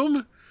hotel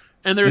room,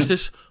 and there's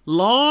this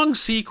long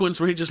sequence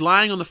where he's just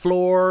lying on the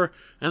floor,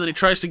 and then he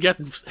tries to get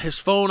his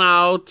phone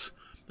out,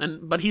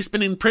 but he's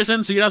been in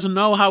prison, so he doesn't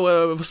know how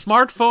a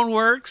smartphone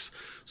works.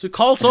 So he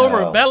calls over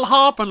a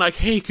bellhop and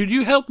hey, could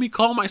you help me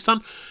call my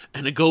son?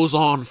 And it goes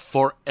on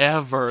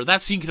forever.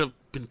 That scene could have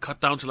been cut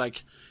down to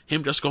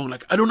him just going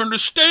I don't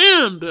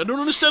understand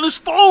his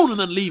phone, and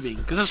then leaving,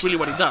 because that's really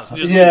what he does.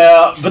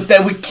 Yeah, but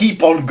then we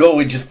keep on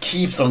going, just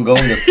keeps on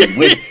going with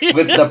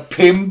the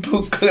pimp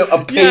who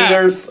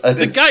appears. Yeah,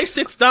 the guy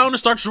sits down and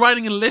starts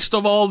writing a list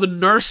of all the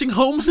nursing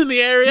homes in the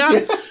area.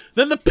 Yeah.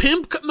 Then the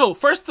pimp,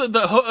 first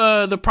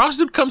the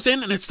prostitute comes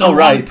in, and it's the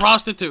wrong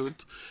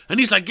prostitute, and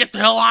he's get the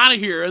hell out of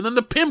here. And then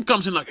the pimp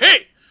comes in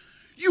hey,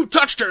 you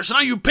touched her, so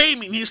now you pay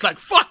me. And he's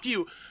fuck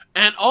you.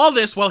 And all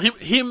this while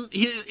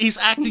he's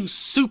acting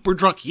super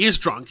drunk. He is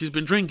drunk. He's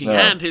been drinking,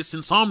 and his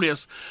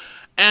insomnia's.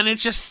 And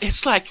it's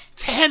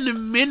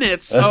 10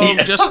 minutes of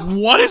just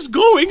what is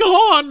going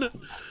on.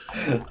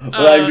 But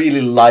I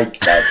really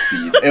like that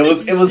scene.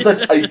 It was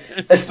such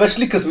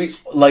especially because we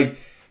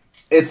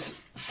it's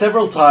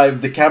several times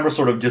the camera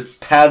sort of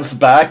just pans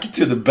back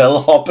to the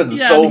bellhop and the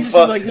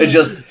sofa and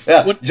just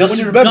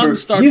to remember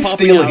he's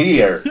still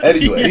here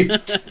anyway.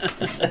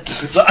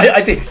 So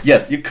I think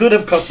yes, you could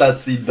have cut that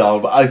scene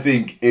down, but I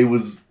think it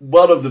was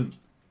one of the.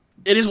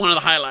 It is one of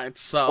the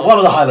highlights. So one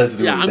of the highlights.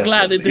 Yeah, I'm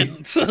glad they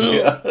didn't.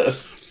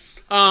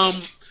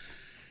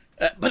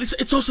 But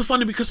it's also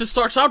funny because it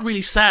starts out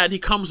really sad. He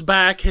comes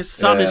back, his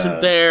son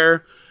isn't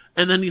there.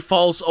 And then he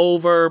falls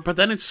over, but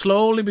then it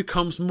slowly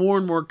becomes more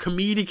and more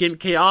comedic and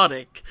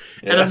chaotic.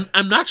 Yeah. And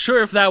I'm not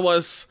sure if that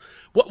was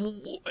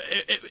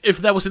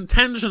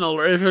intentional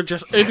or if it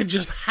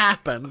just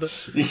happened.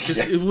 Because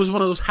it was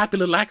one of those happy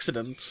little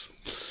accidents.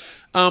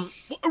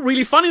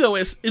 Really funny though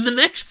is in the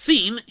next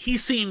scene he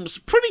seems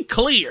pretty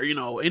clear,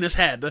 in his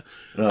head.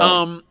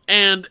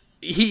 And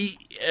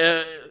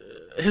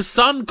his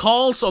son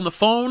calls on the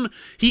phone.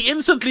 He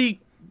instantly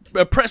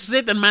presses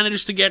it and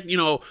manages to get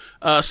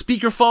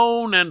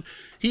speakerphone, and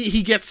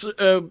he gets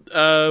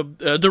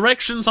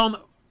directions on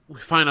we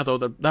find out though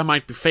that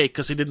might be fake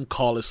because he didn't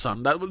call his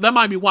son. That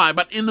might be why.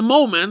 But in the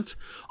moment,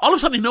 all of a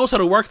sudden he knows how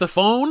to work the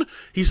phone.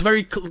 He's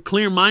very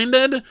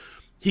clear-minded.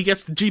 He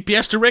gets the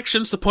GPS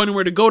directions to point him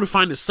where to go to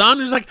find his son.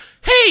 He's like,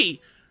 hey,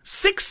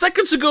 6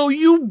 seconds ago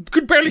you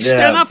could barely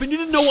stand up and you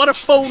didn't know what a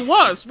phone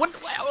was. What?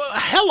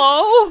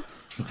 Hello?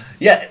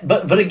 Yeah,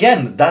 but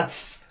again,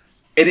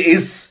 it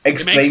is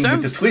explained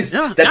with the twist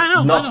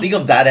that nothing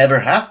of that ever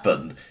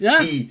happened.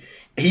 Yeah.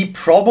 He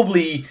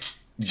probably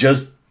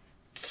just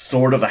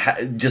sort of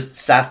just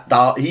sat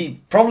down.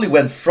 He probably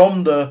went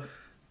from the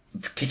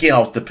kicking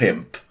out the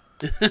pimp,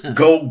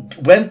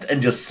 went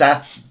and just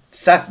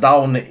sat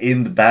down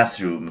in the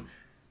bathroom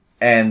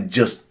and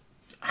just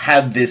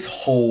had this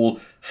whole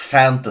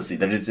fantasy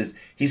that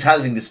he's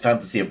having this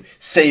fantasy of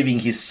saving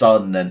his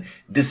son, and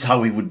this is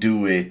how he would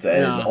do it,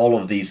 and all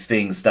of these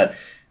things that,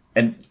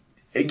 and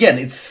again,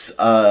 it's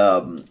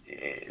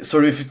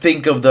sort of, if you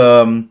think of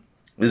this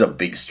is a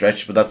big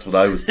stretch, but that's what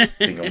I was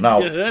thinking of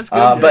now. That's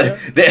good. But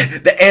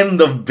the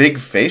end of Big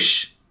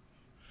Fish.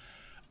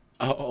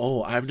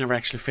 Oh, I've never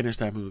actually finished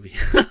that movie.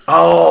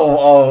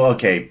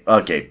 Okay.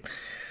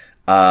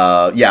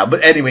 Yeah,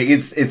 but anyway,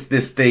 it's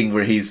this thing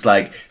where he's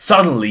like,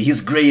 suddenly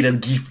he's great at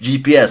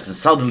GPS, and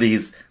suddenly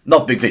he's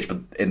not Big Fish, but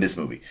in this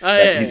movie,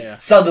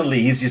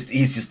 suddenly he's just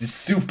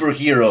this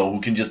superhero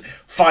who can just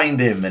find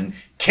him and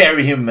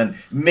carry him and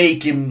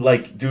make him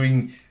like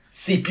doing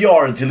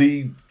CPR until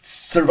he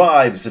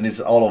survives, and it's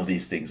all of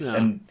these things,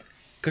 and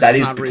that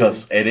is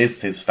because it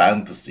is his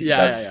fantasy.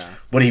 That's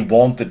what he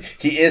wanted.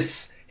 He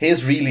is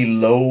really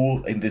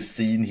low in this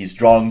scene. He's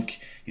drunk.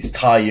 He's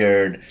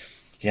tired.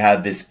 He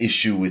had this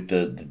issue with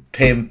the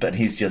pimp, and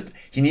he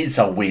needs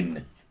a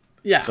win.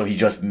 Yeah. So he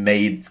just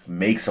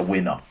makes a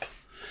win up.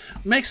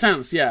 Makes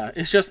sense, yeah.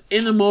 It's just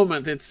in the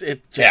moment, it's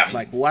just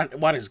like,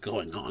 what is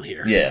going on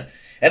here? Yeah.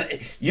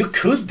 And you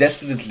could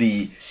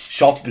definitely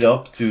chop it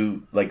up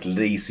to like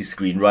lazy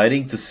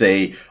screenwriting to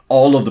say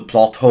all of the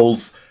plot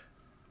holes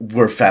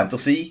were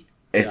fantasy.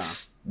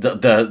 It's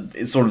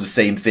it's sort of the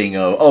same thing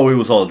of, it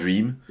was all a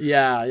dream.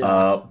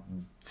 Yeah.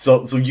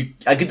 So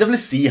I could definitely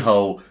see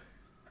how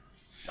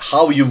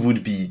you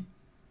would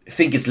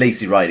think it's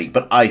lazy writing,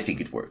 but I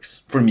think it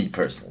works. For me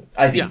personally,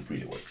 I think it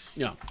really works.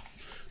 Yeah.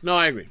 No,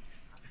 I agree.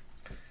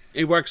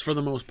 It works for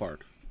the most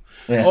part.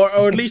 Yeah.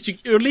 Or at least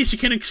you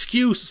can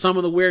excuse some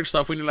of the weird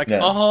stuff when you're like,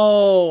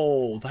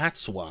 oh,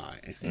 that's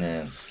why.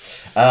 Yeah.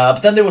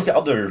 But then there was the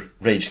other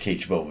Rage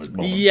Cage moment.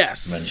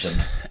 Yes,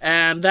 mentioned.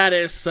 And that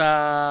is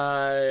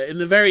in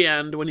the very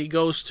end when he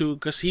goes to,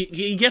 because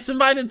he gets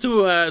invited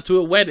to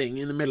a wedding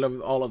in the middle of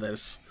all of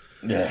this.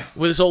 Yeah.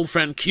 With his old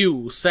friend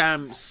Q,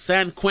 San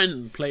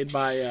Quentin, played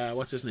by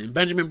what's his name,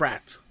 Benjamin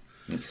Bratt.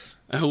 Yes.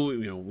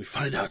 Who we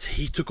find out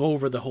he took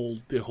over the whole.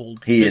 He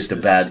business. Is the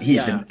bad.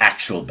 He's the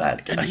actual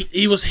bad guy. And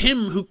he was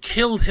him who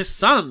killed his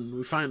son.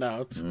 We find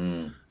out.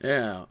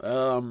 Yeah.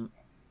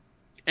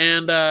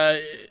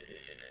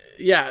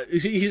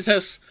 He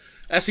says,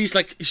 as he's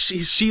like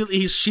he's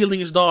shielding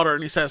his daughter,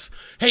 and he says,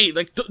 "Hey,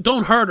 like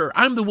don't hurt her.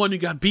 I'm the one you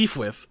got beef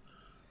with."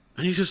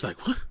 And he's just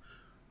like, "What?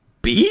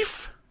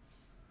 Beef?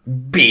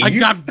 Beef? I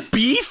got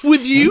beef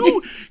with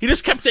you?" He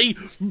just kept saying,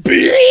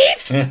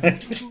 "Beef,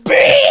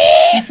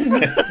 beef."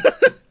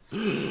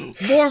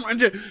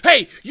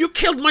 Hey, you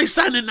killed my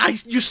son, and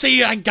you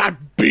say I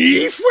got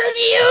beef with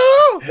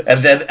you?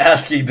 And then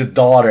asking the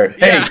daughter,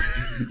 "Hey,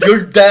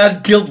 your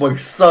dad killed my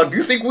son.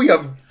 You think we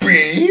have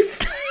beef?"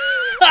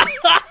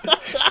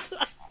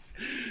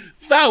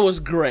 That was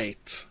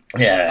great.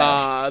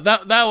 Yeah.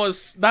 That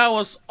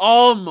was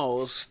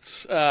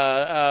almost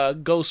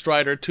Ghost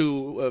Rider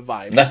 2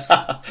 vibes.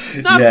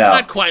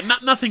 Not quite.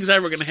 Nothing's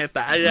ever gonna hit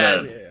that.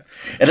 Yeah.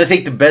 And I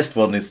think the best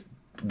one is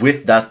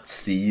with that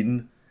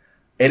scene.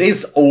 It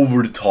is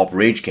over the top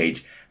Rage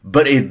Cage,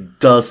 but it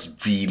does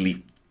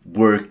really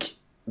work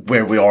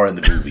where we are in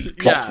the movie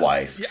plot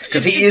wise,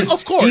 because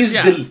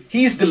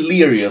he's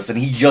delirious, and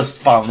he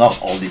just found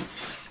out all this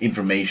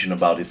information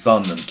about his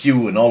son and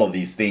Q and all of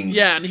these things.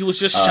 Yeah, and he was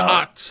just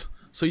shot.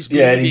 So he's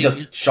bleeding. Yeah, and he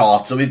just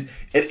shot. So it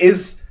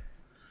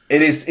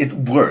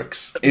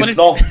works. It's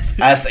not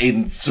as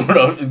in sort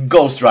of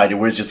Ghost Rider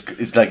where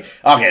it's like,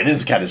 okay, this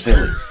is kind of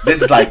silly.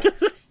 This is like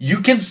you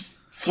can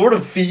sort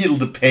of feel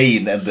the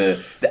pain and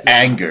the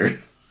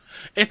anger.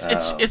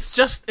 It's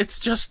just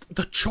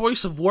the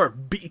choice of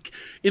word.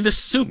 In the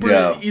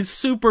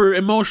super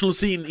emotional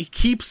scene, he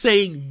keeps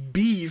saying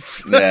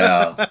beef.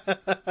 Yeah.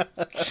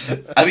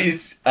 I mean,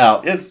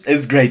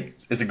 it's great.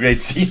 It's a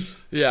great scene.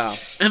 Yeah.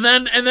 And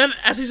then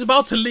as he's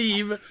about to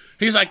leave,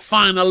 he's like,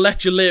 "Fine, I'll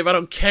let you live. I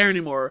don't care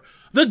anymore."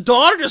 The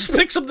daughter just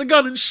picks up the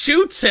gun and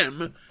shoots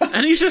him.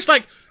 And he's just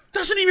like,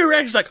 doesn't even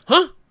react. He's like,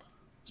 "Huh?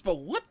 But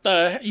what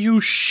the heck?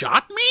 You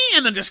shot me?"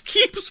 And then just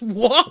keeps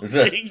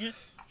walking.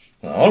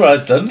 All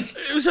right, then.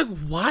 It was like,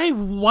 why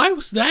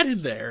was that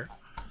in there?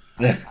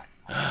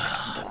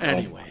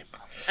 Anyway.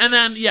 And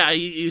then,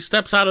 he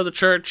steps out of the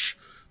church.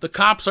 The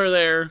cops are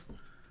there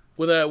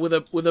with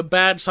a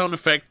bad sound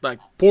effect, like,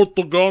 "Put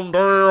the gun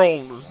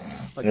down."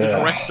 Like the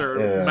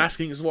director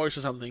masking his voice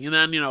or something. And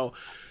then,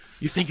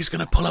 you think he's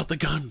going to pull out the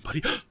gun, but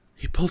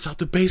he pulls out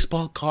the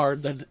baseball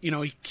card that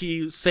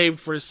he saved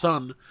for his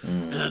son,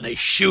 and then they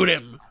shoot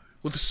him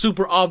with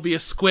super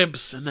obvious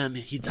squibs, and then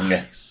he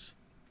dies.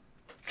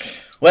 Yeah.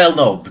 Well,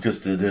 no, because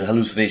the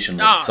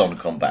hallucination of his son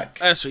come back.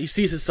 That's right. He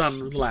sees his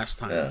son the last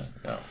time.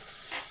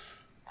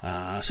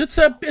 Yeah. So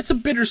it's a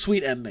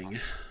bittersweet ending.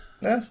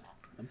 Yeah.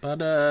 But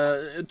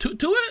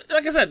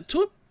like I said,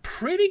 to a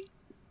pretty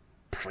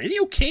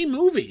okay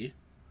movie.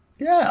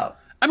 Yeah.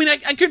 I mean,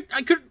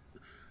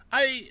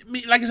 I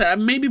mean, like I said, I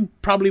maybe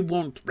probably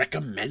won't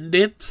recommend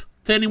it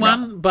to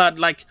anyone, but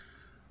like,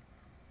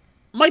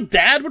 my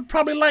dad would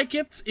probably like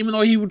it, even though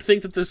he would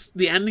think that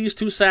the ending is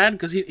too sad,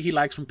 because he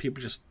likes when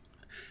people just,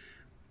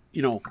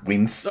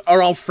 wins,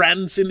 are all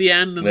friends in the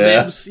end and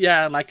lives,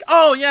 like,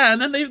 oh yeah,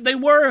 and then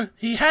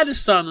he had his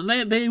son, and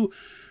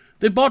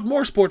they bought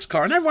more sports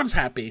car, and everyone's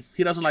happy.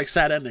 He doesn't like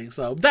sad endings,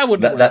 so that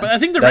wouldn't work. But I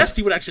think the rest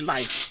he would actually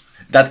like.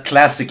 That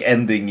classic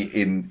ending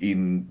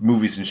in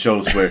movies and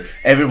shows where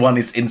everyone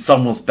is in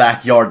someone's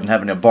backyard and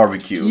having a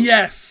barbecue.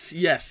 Yes.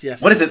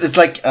 What is it? It's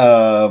like,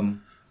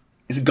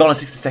 is it Gone in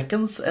 60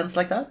 Seconds? Ends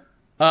like that?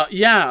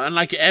 Yeah, and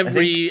like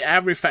every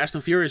Fast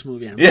and Furious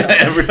movie ends. Yeah,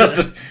 every Fast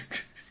and...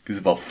 It's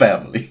about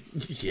family.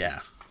 Yeah.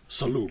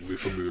 Salute me,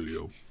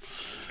 familio.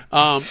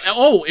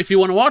 If you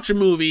want to watch a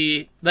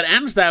movie that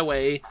ends that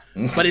way,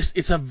 but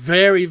it's a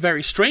very,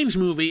 very strange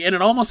movie, and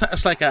it almost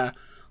has like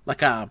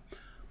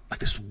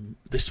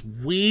this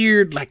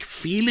weird like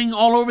feeling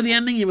all over the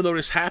ending, even though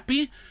it's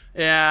happy.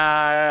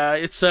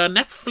 It's a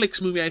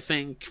Netflix movie, I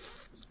think,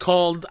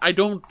 called "I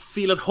Don't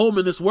Feel at Home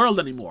in This World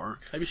Anymore."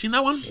 Have you seen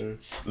that one?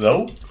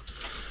 No.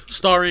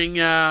 Starring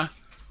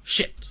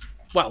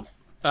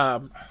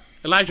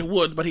Elijah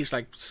Wood, but he's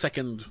like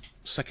second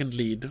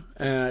lead.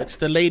 It's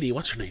the lady.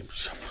 What's her name?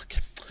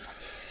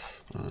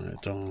 I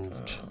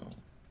don't.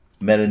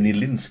 Melanie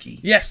Linsky.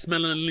 Yes,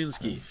 Melanie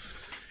Linsky.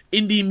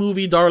 Indie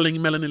movie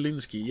darling Melanie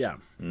Linsky. Yeah.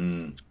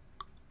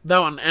 That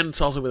one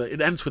ends also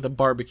with a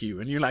barbecue,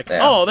 and you're like,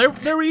 oh,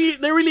 they're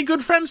really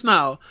good friends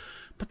now.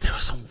 But there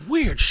was some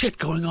weird shit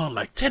going on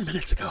like 10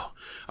 minutes ago.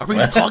 Are we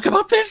going to talk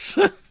about this?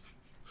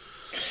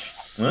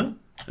 I'll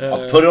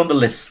put it on the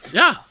list.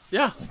 Yeah.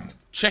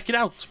 Check it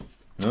out.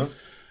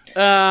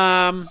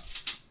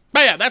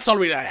 But yeah, that's all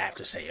really I have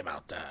to say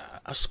about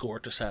A Score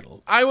to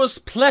Settle. I was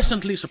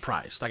pleasantly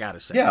surprised, I gotta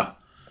say. Yeah.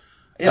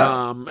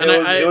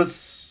 It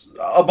was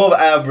above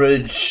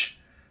average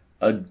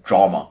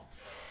drama.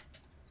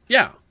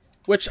 Yeah,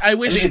 which I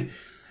wish.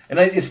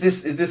 It's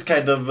this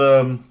kind of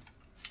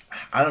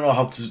I don't know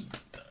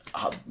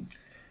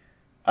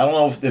I don't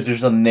know if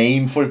there's a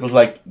name for it, but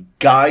like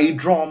guy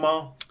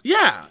drama.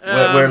 Yeah,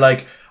 where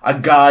like a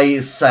guy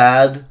is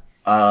sad.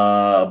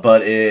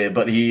 But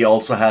he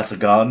also has a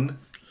gun,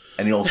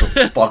 and he also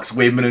fucks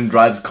women and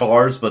drives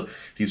cars, but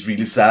he's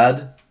really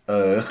sad.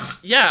 I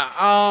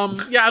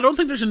don't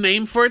think there's a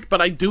name for it,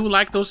 but I do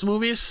like those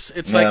movies.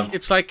 It's not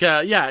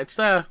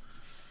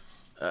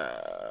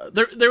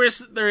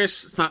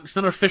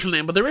an official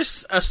name, but there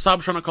is a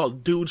subgenre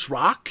called Dudes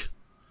Rock,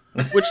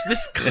 which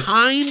this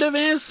kind of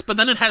is, but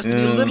then it has to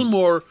be a little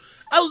more.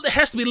 It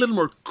has to be a little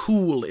more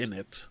cool in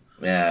it.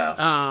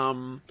 Yeah.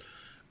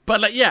 But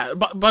like, a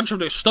bunch of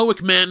the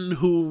stoic men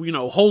who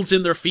holds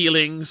in their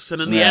feelings, and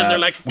in the end they're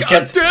like,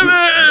 "God damn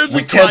it!"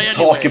 We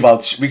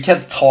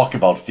can't talk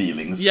about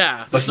feelings.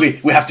 Yeah, but we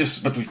have to.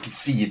 But we can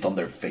see it on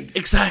their face.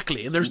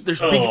 Exactly, and there's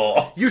big.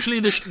 Usually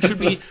there should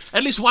be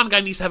at least one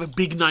guy needs to have a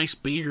big nice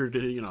beard.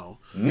 The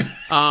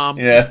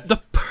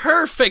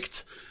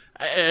perfect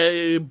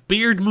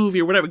beard movie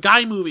or whatever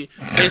guy movie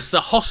is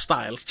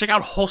Hostiles. Check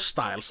out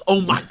Hostiles.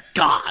 Oh my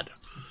god.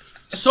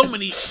 So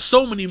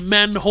many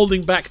men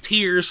holding back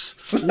tears,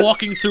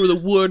 walking through the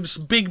woods,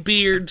 big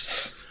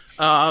beards,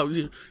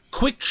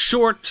 quick,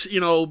 short,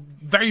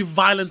 very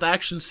violent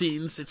action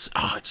scenes.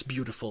 It's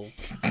beautiful.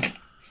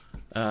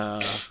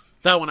 That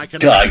one I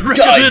can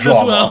recommend as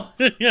well.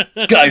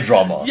 Guy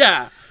drama.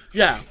 Yeah.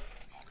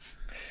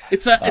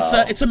 It's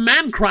a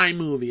man crime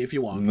movie if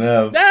you want.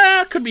 No.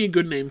 That could be a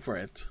good name for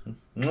it.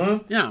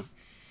 Mm-hmm. Yeah.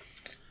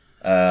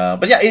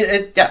 But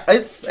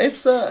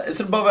it's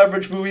an above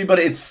average movie, but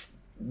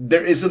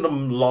there isn't a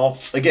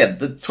lot. Again,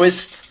 I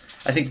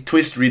think the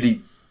twist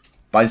really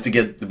binds to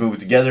get the movie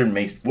together and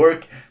makes it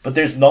work, but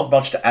there's not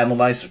much to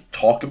analyze or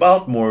talk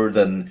about more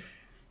than...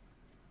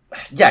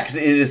 Yeah, because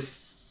it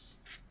is...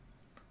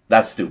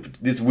 That's stupid.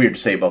 It's weird to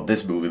say about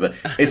this movie, but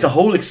it's a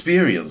whole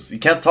experience. You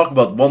can't talk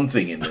about one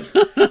thing in it.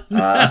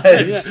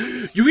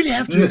 You really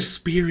have to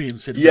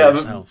experience it for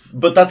yourself.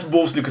 But that's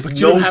mostly because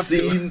no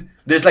scene...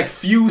 There's like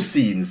few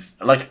scenes,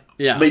 like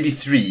maybe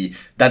 3,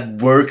 that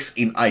works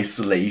in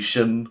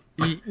isolation.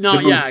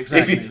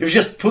 Exactly. If you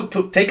just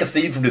take a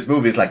scene from this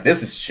movie, it's like,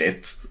 this is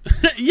shit.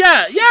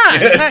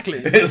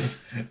 Exactly.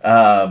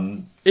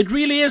 It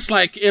really is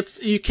like,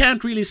 you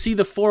can't really see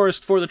the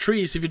forest for the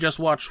trees if you just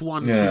watch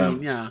one scene,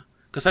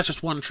 because that's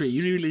just one tree.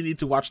 You really need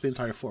to watch the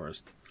entire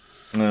forest.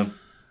 Yeah.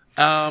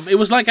 It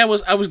was like I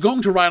was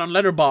going to write on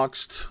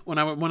Letterboxd when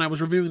I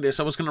was reviewing this.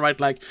 I was going to write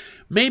like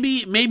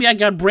maybe I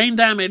got brain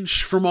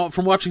damage from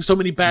watching so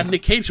many bad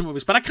Nick Cage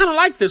movies, but I kind of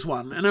like this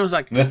one. And I was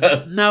like,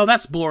 no,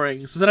 that's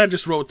boring. So then I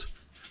just wrote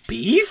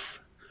beef.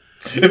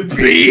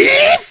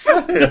 Beef.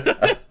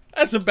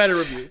 That's a better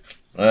review.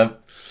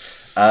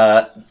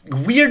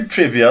 Weird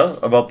trivia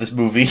about this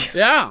movie.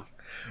 Yeah,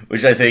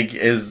 which I think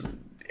is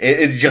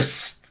it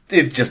just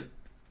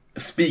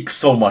speaks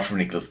so much for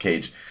Nicolas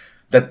Cage.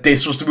 That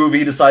this was the movie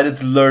he decided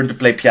to learn to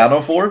play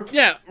piano for.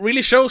 Yeah,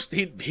 really shows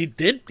he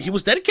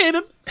was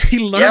dedicated. He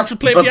learned to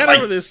play piano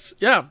for this.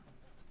 Yeah.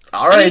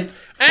 All right.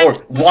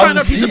 And we find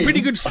out he's a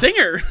pretty good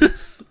singer.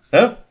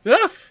 Huh?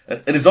 Yeah.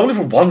 And it's only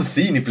for one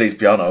scene he plays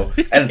piano,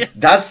 and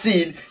that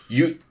scene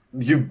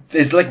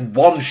it's like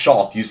one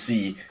shot you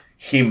see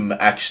him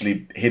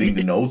actually hitting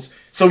the notes.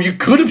 So you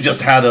could have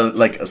just had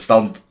a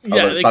stunt.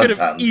 Yeah, they could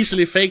have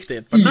easily faked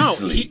it, but no,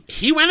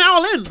 he went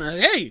all in.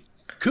 Hey,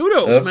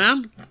 kudos,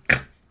 man.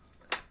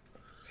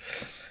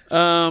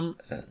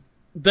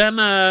 Then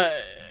I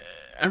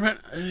read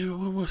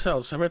what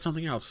else? I read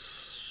something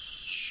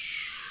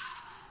else.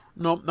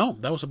 No,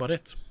 that was about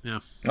it. Yeah.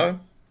 No.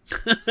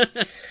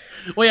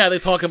 Well, yeah, they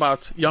talk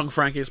about young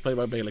Frankie is played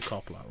by Bailey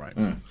Coppola, right?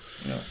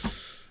 Yeah.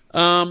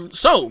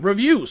 So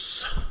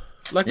reviews,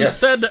 like we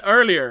said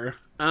earlier,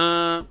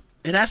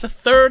 it has a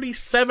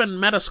 37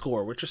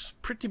 Metascore, which is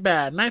pretty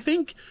bad, and I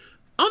think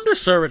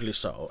undeservedly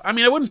so. I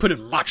mean, I wouldn't put it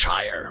much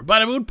higher,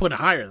 but I would put it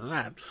higher than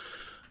that.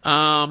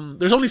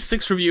 There's only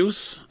 6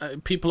 reviews.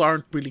 People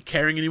aren't really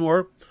caring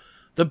anymore.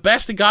 The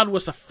best it got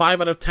was a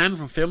 5 out of 10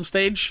 from Film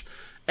Stage,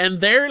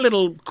 and their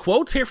little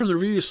quote here from the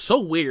review is so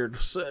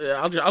weird. So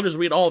I'll just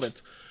read all of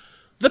it.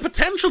 The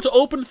potential to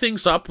open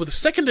things up with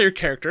secondary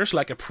characters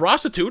like a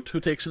prostitute who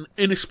takes an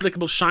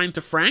inexplicable shine to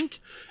Frank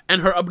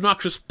and her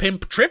obnoxious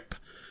pimp Trip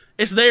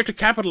is there to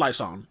capitalize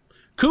on.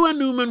 Koo and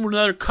Newman would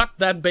rather cut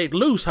that bait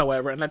loose,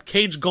 however, and let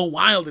Cage go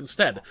wild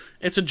instead.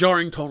 It's a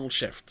jarring tonal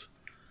shift.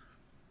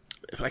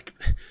 Like,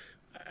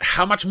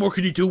 how much more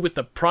could you do with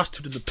the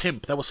prostitute and the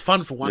pimp? That was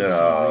fun for one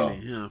scene, really.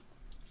 Yeah.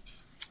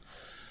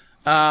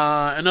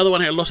 Another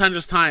one here, Los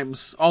Angeles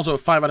Times, also a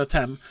 5 out of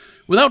 10.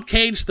 Without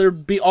Cage,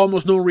 there'd be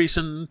almost no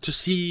reason to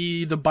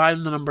see the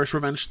by-the-numbers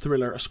revenge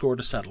thriller A Score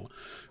to Settle.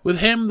 With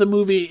him, the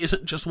movie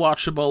isn't just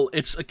watchable,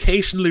 it's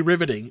occasionally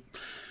riveting.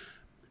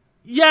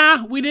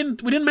 Yeah, we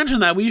didn't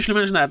mention that. We usually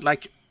mention that.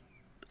 Like,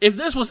 if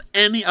this was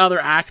any other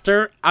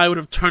actor, I would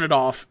have turned it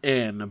off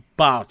in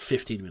about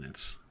 15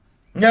 minutes.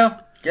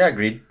 Yeah,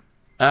 agreed.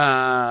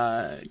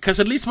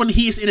 Because at least when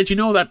he's in it, you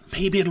know that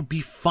maybe it'll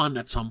be fun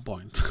at some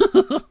point.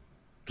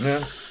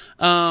 Yeah.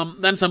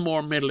 Then some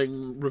more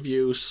middling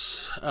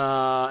reviews.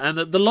 And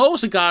the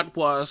lowest it got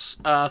was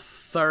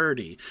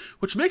 30,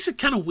 which makes it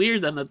kind of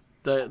weird then that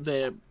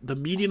the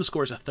median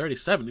score is a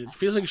 37. It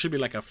feels like it should be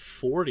like a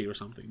 40 or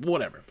something.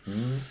 Whatever.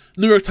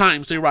 New York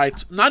Times, they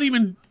write, not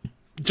even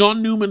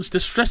John Newman's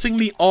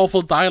distressingly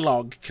awful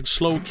dialogue can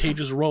slow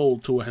Cage's role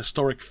to a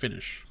histrionic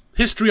finish,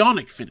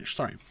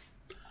 sorry.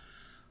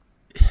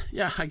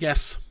 Yeah, I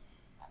guess.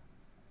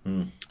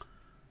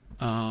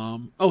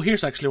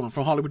 Here's actually one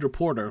from Hollywood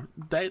Reporter.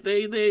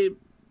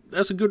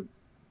 That's a good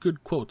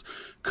quote.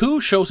 Koo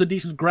shows a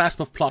decent grasp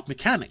of plot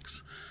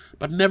mechanics,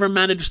 but never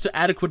manages to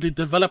adequately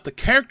develop the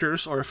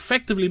characters or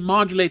effectively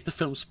modulate the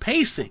film's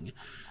pacing,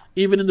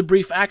 even in the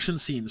brief action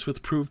scenes,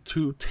 which proved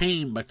too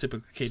tame by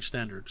typical Cage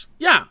standards.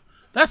 Yeah,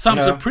 that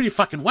sums up pretty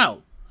fucking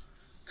well.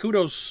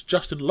 Kudos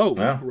Justin Lowe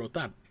who wrote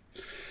that.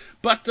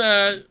 But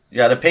the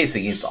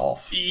pacing is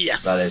off.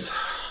 Yes, that is.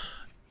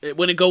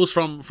 When it goes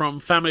from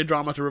family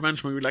drama to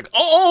revenge movie, like,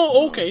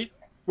 okay,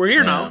 we're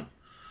here now.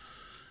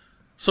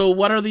 So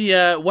what are the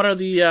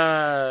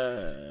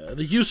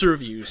user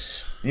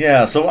reviews?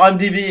 Yeah, so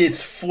IMDb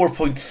it's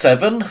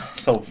 4.7,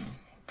 so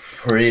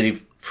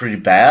pretty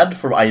bad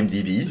for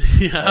IMDb.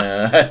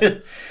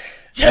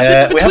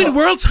 Yeah. Between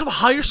Worlds have a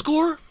higher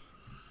score.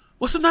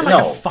 Wasn't that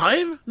like a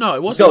 5? No,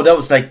 it wasn't. No, that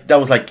was like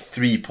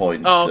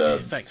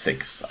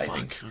 3.6, I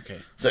think.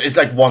 Okay. So it's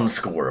like one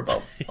score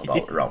about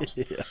around.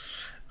 Yeah.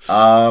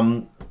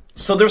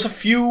 So there's a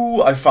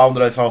few I found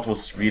that I thought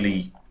was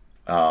really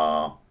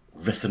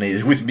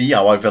resonated with me,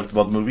 how I felt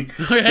about the movie.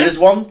 Okay. There's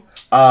one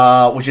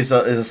which is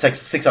a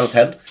 6 out of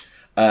 10.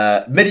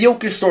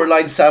 Mediocre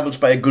storyline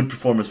salvaged by a good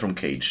performance from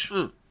Cage.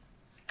 This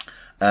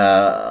is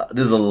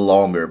a little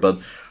longer, but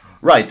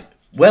right.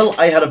 Well,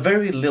 I had a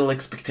very little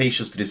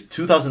expectations to this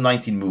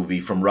 2019 movie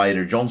from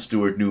writer Jon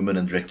Stewart Newman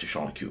and director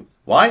Sean Koo.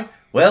 Why?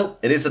 Well,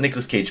 it is a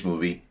Nicolas Cage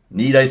movie.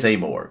 Need I say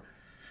more?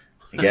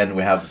 Again,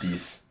 we have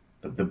these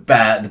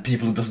the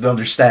people who doesn't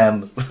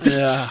understand.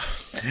 Yeah.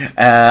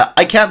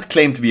 I can't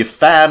claim to be a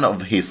fan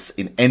of his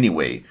in any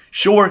way.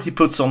 Sure, he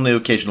puts on the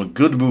occasional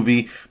good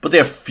movie, but they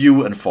are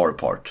few and far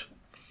apart.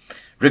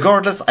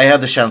 Regardless, I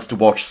had the chance to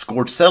watch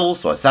Score to Settle,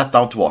 so I sat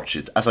down to watch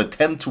it, as I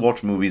tend to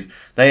watch movies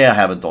that I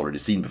haven't already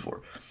seen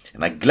before.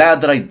 And I'm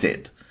glad that I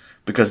did.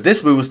 Because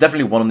this movie was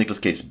definitely one of Nicolas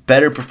Cage's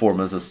better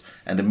performances,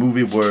 and the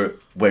movie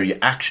where you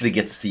actually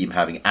get to see him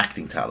having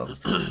acting talents.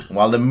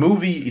 While the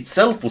movie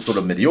itself was sort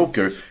of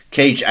mediocre,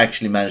 Cage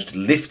actually managed to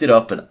lift it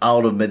up and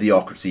out of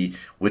mediocrity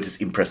with his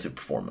impressive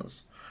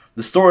performance.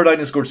 The storyline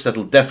in Scorched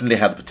Settle definitely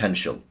had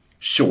potential.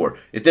 Sure,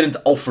 it didn't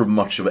offer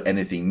much of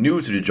anything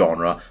new to the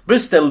genre, but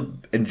it's still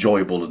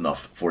enjoyable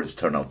enough for its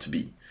turnout to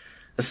be.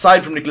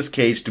 Aside from Nicolas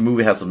Cage, the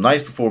movie has some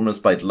nice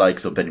performances by the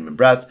likes of Benjamin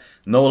Bratt,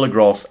 Noah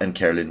LaGrasse, and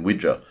Caroline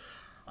Widra.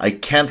 I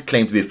can't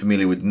claim to be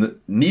familiar with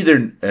neither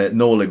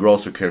Noah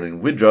LaGrasse or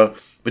Caroline Widra,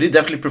 but he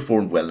definitely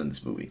performed well in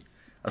this movie.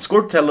 A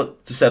Scorched to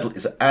Settle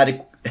is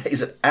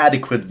an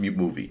adequate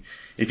movie,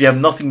 if you have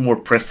nothing more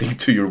pressing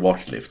to your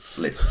watch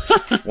list.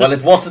 While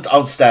it wasn't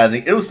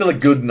outstanding, it was still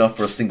good enough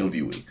for a single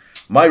viewing.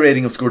 My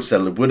rating of Scorched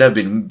Settle would have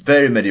been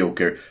very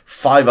mediocre,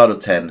 5 out of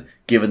 10,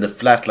 given the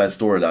flatline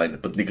storyline,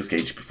 but Nicolas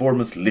Cage's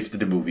performance lifted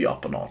the movie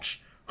up a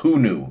notch. Who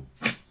knew?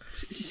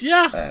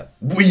 Yeah.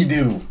 We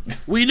knew.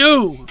 We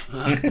knew.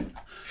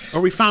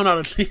 Or we found out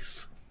at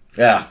least.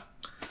 Yeah.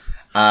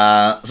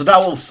 So that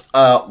was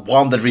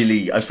one that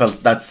really I felt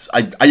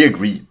I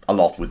agree a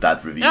lot with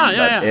that review.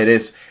 Yeah. It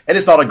is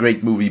not a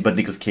great movie, but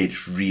Nicolas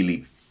Cage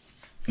really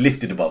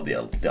lifted above the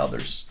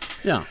others.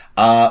 Yeah.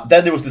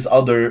 Then there was this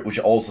other which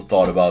I also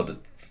thought about.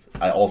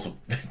 I also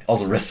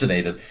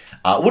resonated.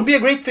 Would be a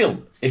great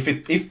film if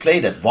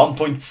played at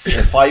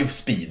 1.5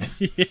 speed.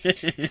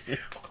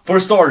 For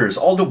starters,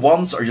 all the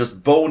ones are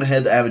just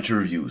bonehead amateur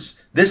reviews.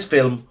 This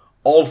film,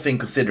 all things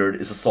considered,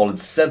 is a solid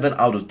 7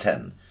 out of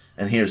 10.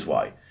 And here's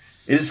why.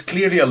 It is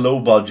clearly a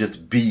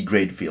low-budget,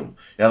 B-grade film.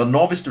 You have a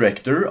novice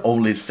director,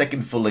 only his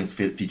second full-length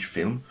feature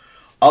film.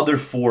 Other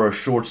 4 are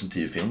shorts and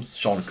TV films,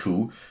 Sean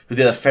Koo, who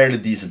did a fairly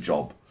decent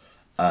job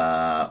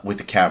with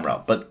the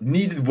camera, but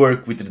needed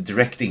work with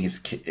directing his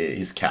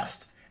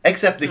cast.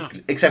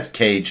 Except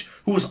Cage,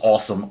 who was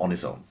awesome on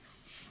his own.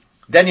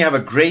 Then you have a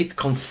great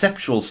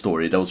conceptual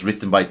story that was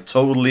written by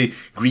totally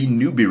green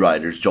newbie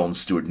writer John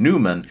Stewart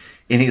Newman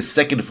in his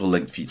second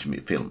full-length feature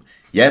film.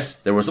 Yes,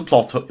 there was a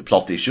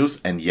plot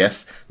issues, and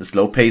yes, the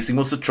slow pacing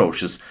was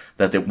atrocious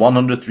that the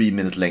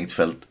 103-minute length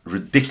felt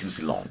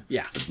ridiculously long.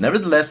 Yeah. But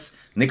nevertheless,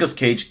 Nicolas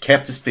Cage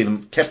kept this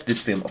film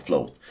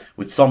afloat,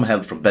 with some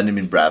help from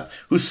Benjamin Bratt,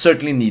 who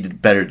certainly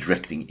needed better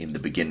directing in the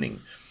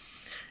beginning.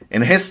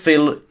 In this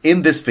film,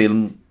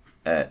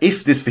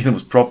 if this film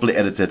was properly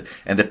edited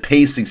and the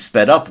pacing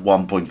sped up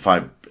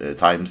 1.5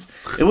 times,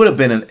 it would have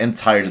been an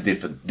entirely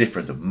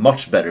different,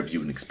 much better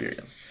viewing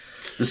experience.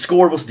 The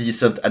score was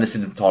decent and the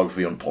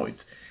cinematography on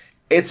point.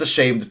 It's a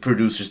shame the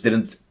producers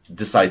didn't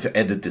decide to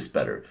edit this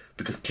better,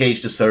 because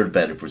Cage deserved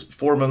better for his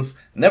performance.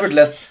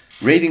 Nevertheless,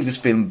 rating this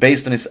film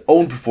based on his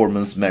own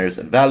performance, merits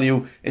and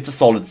value, it's a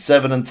solid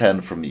 7 and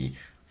 10 from me.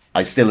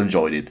 I still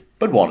enjoyed it,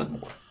 but wanted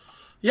more.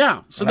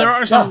 Yeah, so there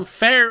are some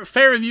fair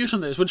reviews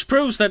on this, which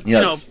proves that,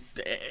 yes,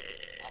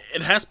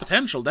 it has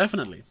potential,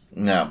 definitely.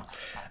 Yeah.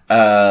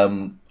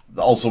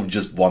 Also,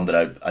 just one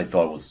that I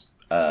thought was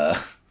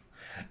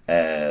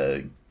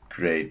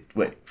great.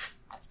 Wait,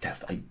 damn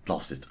it, I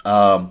lost it.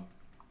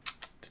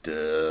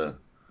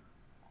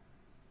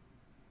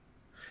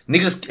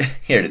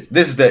 Here it is.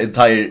 This is the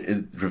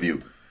entire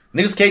review.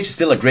 Nicolas Cage is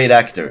still a great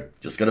actor.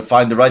 Just gotta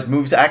find the right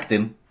movie to act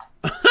in.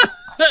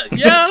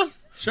 Yeah,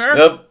 sure.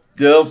 Yep.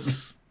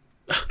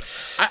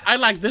 I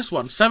like this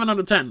one. 7 out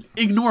of 10.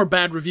 Ignore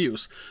bad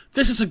reviews.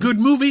 This is a good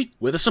movie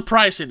with a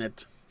surprise in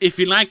it. If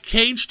you like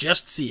Cage,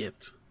 just see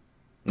it.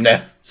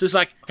 Nah. So it's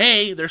like,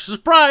 hey, there's a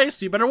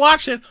surprise. You better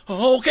watch it.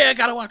 Oh, okay, I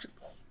gotta watch it.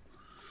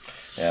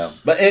 Yeah,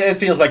 but it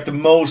feels like the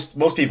most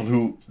people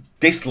who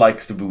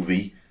dislikes the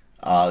movie,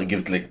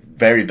 gives it like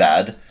very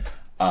bad,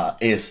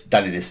 is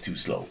that it is too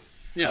slow.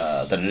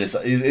 Yeah. That it is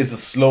a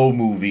slow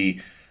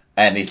movie,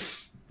 and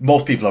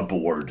most people are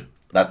bored.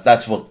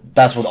 That's what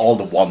all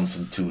the 1s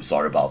and 2s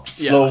are about.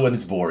 It's slow and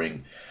it's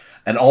boring.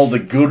 And all the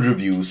good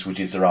reviews,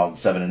 which is around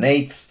 7 and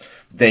 8s,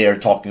 they are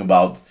talking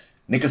about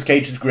Nicolas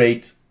Cage is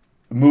great,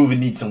 movie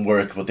needs some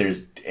work, but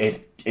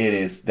it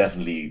is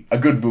definitely a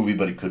good movie,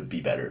 but it could be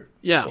better.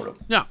 Yeah. Sort of.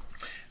 Yeah.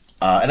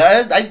 And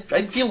I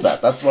feel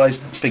that. That's what I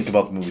think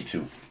about the movie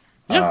too.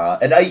 Yeah.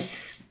 And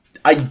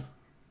I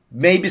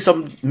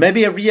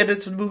maybe a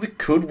re-edit of the movie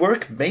could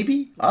work.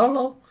 Maybe, I don't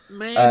know.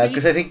 Maybe,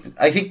 because I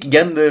think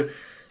again the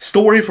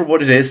story for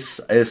what it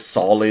is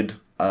solid,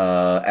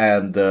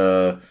 and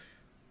the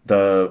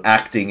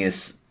acting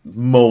is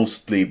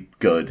mostly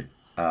good.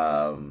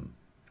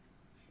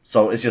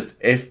 So it's just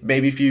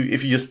if you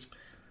just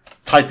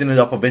tighten it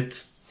up a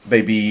bit,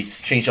 maybe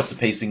change up the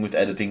pacing with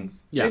editing,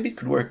 maybe it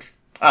could work.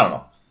 I don't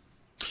know.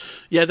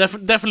 Yeah,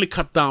 definitely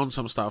cut down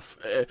some stuff.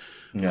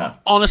 Yeah.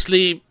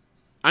 Honestly,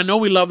 I know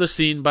we love the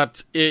scene,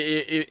 but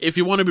if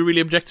you want to be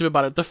really objective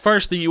about it, the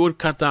first thing you would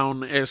cut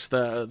down is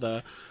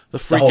the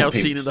freak out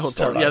scene in the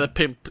hotel. Yeah, the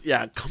pimp.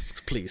 Yeah,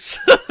 please.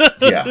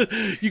 Yeah.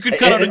 You could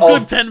cut out a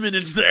good 10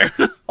 minutes there.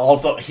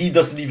 Also, he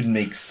doesn't even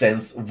make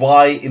sense.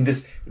 Why in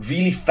this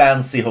really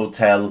fancy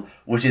hotel,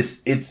 which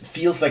it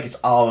feels like it's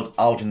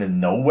out in the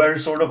nowhere,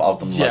 sort of,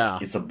 out on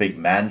like it's a big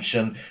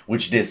mansion,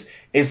 which this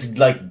is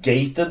like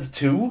gated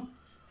too.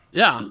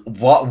 Yeah.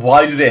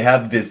 Why do they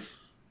have this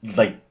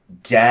like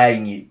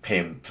gang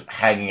pimp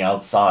hanging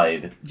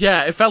outside?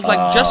 Yeah, it felt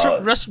like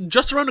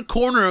just around the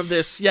corner of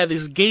this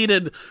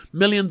gated $1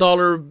 million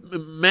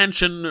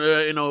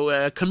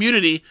mansion,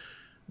 community.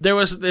 There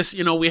was this,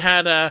 we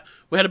had a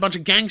bunch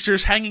of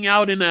gangsters hanging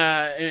out in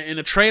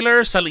a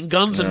trailer selling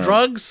guns and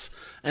drugs,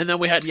 and then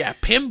we had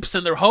pimps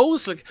and their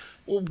hoes. Like,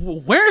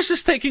 where is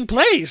this taking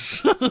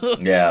place?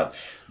 Yeah,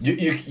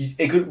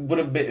 it would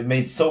have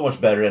made so much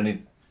better,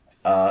 and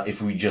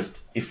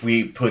if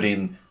we put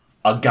in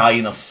a guy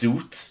in a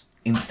suit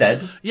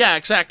instead. Yeah,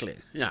 exactly.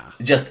 Yeah,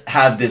 just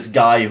have this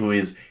guy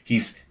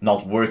he's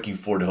not working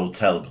for the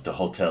hotel, but the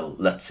hotel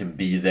lets him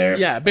be there.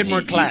 Yeah, a bit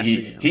more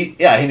classy.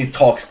 And he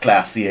talks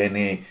classy, and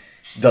he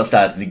does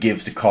that, and he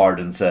gives the card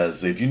and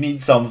says, "If you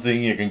need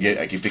something,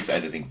 I can fix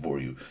anything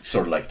for you,"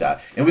 sort of like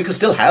that. And we could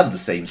still have the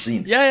same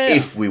scene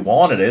if we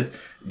wanted it.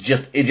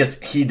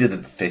 He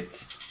didn't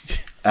fit.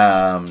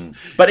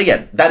 But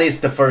again, that is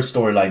the first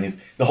storyline. Is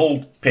the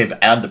whole pimp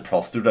and the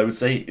prostitute? I would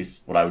say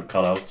is what I would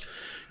cut out.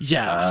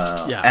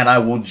 Yeah. And I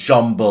will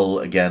jumble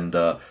again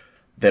the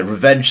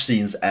revenge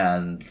scenes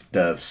and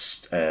the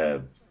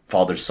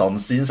father-son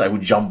scenes. I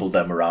would jumble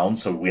them around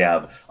so we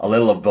have a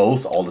little of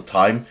both all the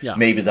time. Yeah.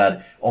 Maybe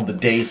that on the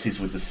days he's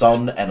with the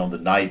son and on the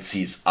nights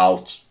he's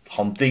out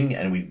hunting,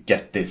 and we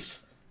get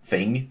this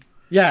thing.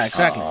 Yeah,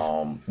 exactly.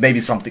 Maybe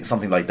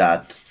something like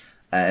that,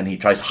 and he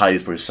tries to hide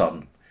it for his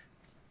son.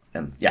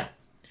 And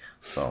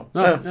so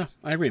I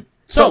agree.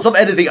 So some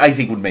editing I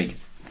think would make it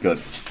good.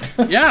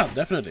 Yeah,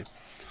 definitely.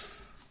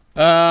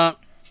 What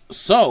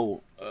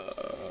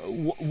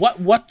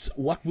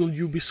will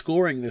you be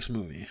scoring this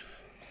movie?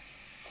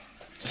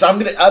 So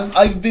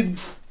I've been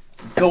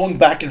going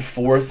back and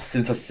forth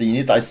since I've seen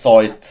it. I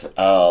saw it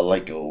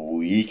like a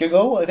week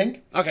ago, I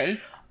think. Okay.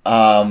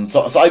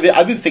 So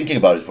I've been thinking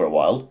about it for a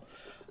while,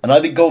 and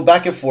I've been going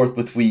back and forth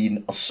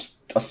between a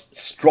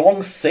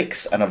strong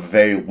 6 and a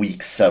very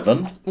weak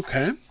 7.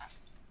 Okay.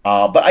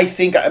 But I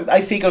think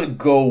I'll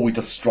go with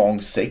a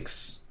strong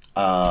 6.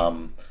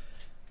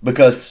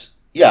 Because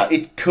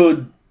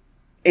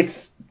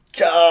it's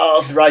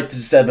just right to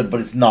 7,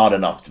 but it's not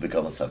enough to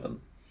become a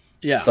 7.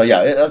 Yeah. So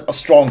a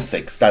strong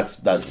 6.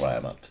 That's where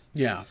I'm at.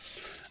 Yeah.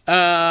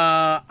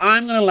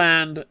 I'm gonna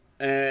land,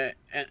 and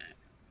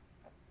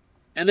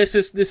this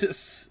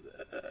is.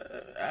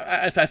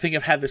 I think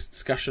I've had this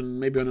discussion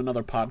maybe on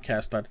another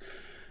podcast, but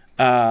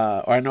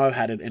or I know I've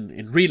had it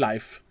in real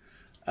life.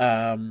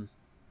 That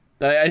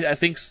I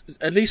think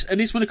at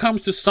least when it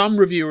comes to some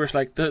reviewers,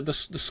 like the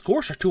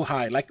scores are too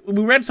high. Like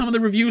we read some of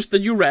the reviews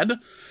that you read,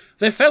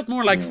 they felt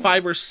more like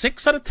 5 or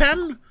 6 out of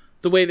 10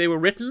 the way they were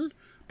written.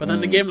 But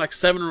then they gave him like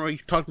 7, or you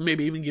talked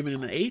maybe even giving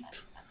it an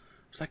 8.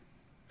 It's like,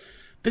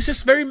 this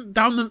is very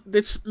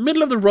it's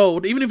middle of the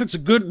road. Even if it's a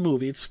good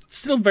movie, it's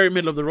still very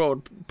middle of the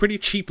road. Pretty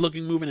cheap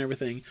looking movie and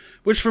everything.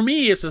 Which for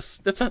me is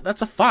that's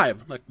a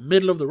 5, like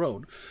middle of the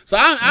road. So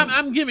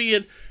I'm giving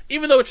it,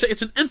 even though it's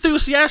an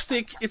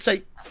enthusiastic, it's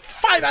a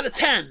 5 out of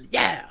 10.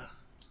 Yeah.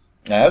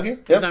 Okay.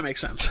 Yep. If that makes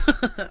sense.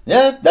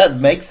 Yeah, that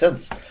makes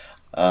sense.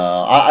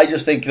 I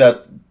just think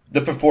that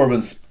the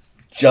performance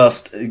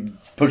just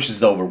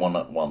pushes over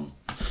one.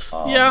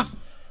 Yeah.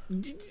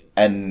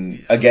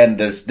 And again,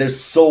 there's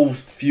so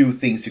few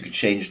things you could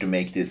change to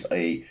make this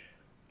a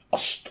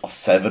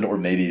 7 or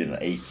maybe an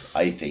 8.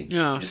 I think.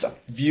 Yeah. Just a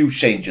few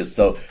changes.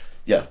 So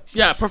yeah.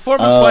 Yeah,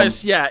 performance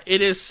wise,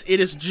 it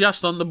is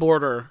just on the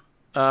border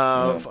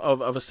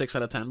of a 6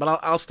 out of 10. But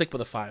I'll stick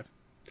with a 5.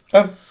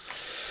 So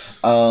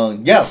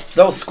that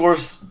was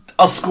scores.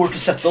 A score to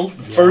settle.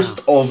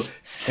 First of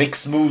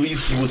 6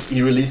 movies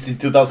he released in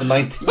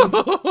 2019.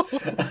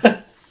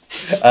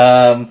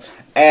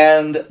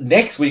 And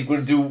next week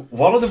we'll do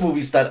one of the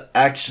movies that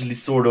actually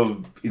sort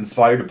of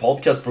inspired the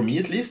podcast, for me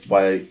at least,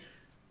 why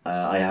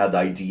I had the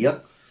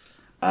idea.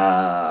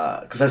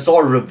 Because I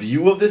saw a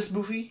review of this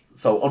movie.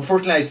 So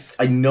unfortunately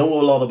I know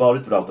a lot about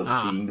it without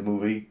seeing the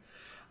movie.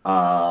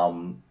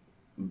 But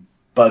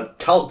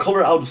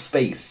Color Out of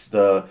Space,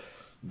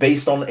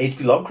 based on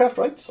H.P. Lovecraft,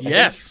 right?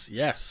 Yes.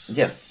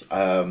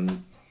 The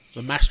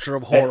master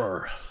of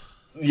horror.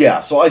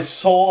 Yeah, so I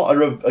saw a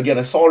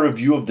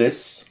review of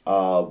this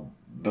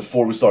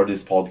before we started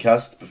this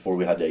podcast, before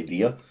we had the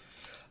idea,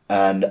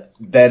 and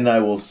then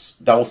that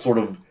was sort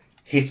of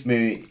hit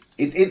me.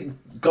 It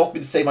got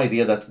me the same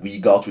idea that we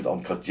got with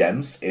Uncut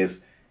Gems.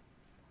 Is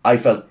I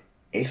felt,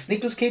 is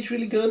Nicolas Cage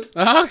really good?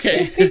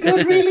 Okay, is he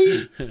good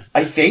really?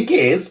 I think he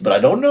is, but I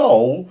don't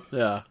know.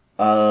 Yeah.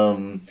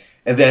 And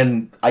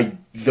then I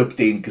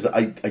looked in because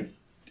I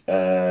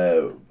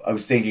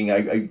was thinking,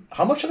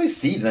 how much have I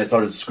seen? And I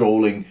started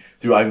scrolling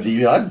through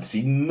IMDb. I've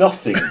seen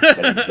nothing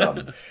that he's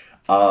done.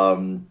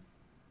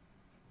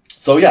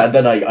 So yeah, and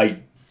then I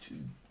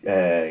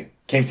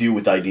came to you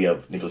with the idea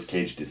of Nicolas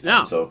Cage this time.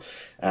 Yeah. So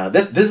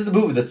this is the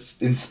movie that's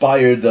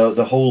inspired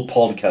the whole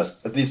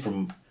podcast, at least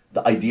from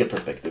the idea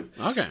perspective.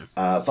 Okay.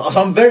 So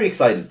I'm very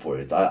excited for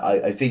it.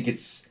 I think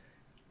it's,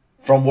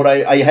 from what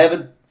I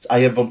have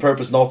on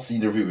purpose not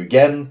seen the review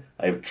again.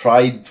 I have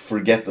tried to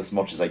forget as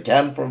much as I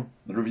can from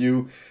the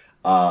review.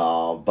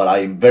 But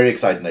I'm very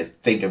excited, and I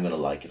think I'm going to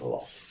like it a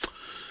lot.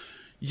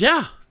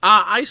 Yeah,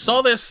 I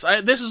saw this.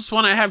 This is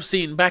one I have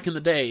seen back in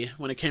the day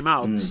when it came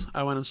out.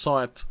 I went and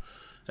saw it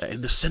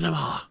in the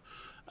cinema.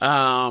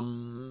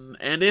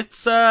 And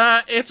it's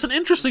an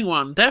interesting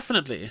one,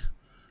 definitely.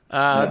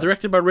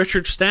 Directed by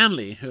Richard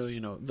Stanley, who,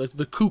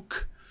 the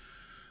kook.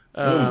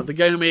 The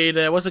guy who made,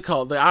 what's it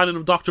called? The Island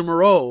of Dr.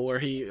 Moreau, where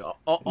he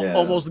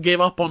almost gave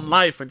up on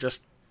life and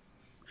just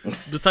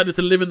decided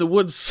to live in the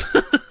woods.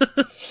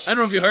 I don't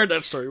know if you heard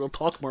that story. We'll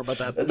talk more about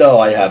that. No,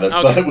 I haven't,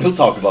 okay. But we'll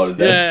talk about it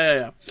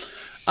then.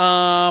 Yeah.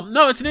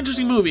 No, it's an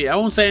interesting movie. I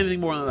won't say anything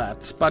more than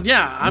that. But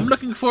yeah, I'm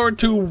looking forward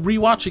to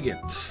rewatching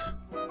it.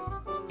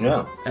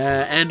 Yeah.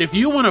 And if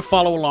you want to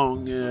follow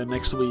along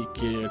next week,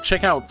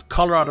 check out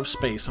Color Out of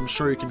Space. I'm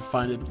sure you can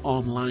find it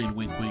online.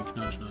 Wink, wink,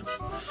 nudge, nudge.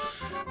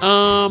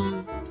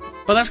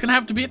 But that's going to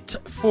have to be it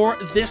for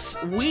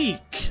this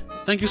week.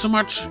 Thank you so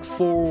much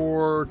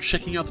for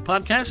checking out the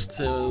podcast.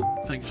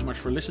 Thank you so much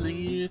for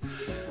listening.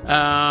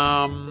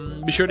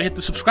 Be sure to hit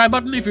the subscribe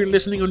button if you're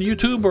listening on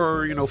YouTube,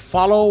 or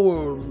follow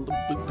or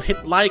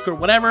hit like or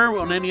whatever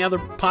on any other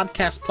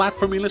podcast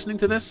platform you're listening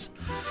to this.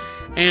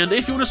 And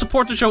if you want to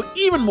support the show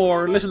even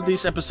more, listen to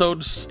these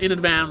episodes in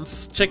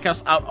advance, check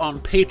us out on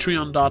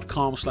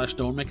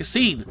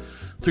patreon.com/don'tmakeascene.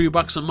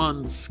 $3 a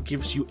month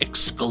gives you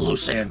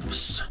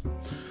exclusives.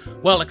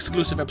 Well,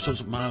 exclusive episodes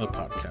of my other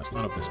podcast,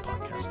 not of this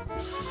podcast.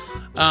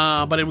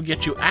 But it will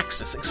get you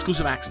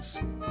exclusive access.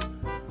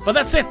 But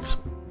that's it.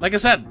 Like I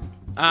said,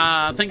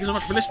 thank you so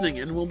much for listening,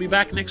 and we'll be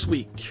back next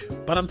week.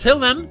 But until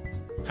then,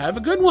 have a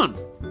good one.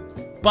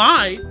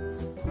 Bye.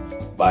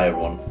 Bye,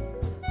 everyone.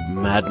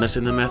 Madness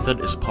in the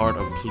Method is part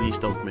of Please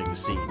Don't Make a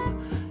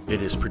Scene.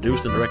 It is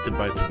produced and directed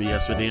by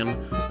Tobias Vedén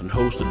and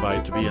hosted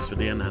by Tobias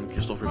Vedén and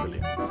Christopher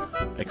Billén.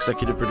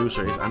 Executive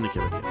producer is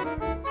Annika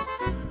Vedén.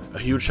 A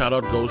huge shout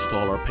out goes to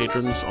all our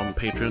patrons on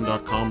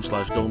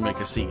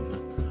patreon.com/don'tmakeascene.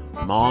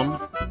 Mom,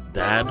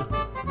 Dad,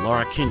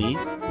 Laura Kinney,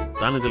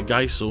 Danny Del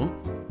Gaiso,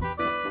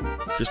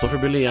 Christopher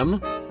Billén,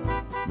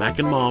 Mac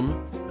and Mom,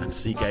 and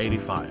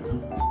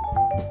Sika85.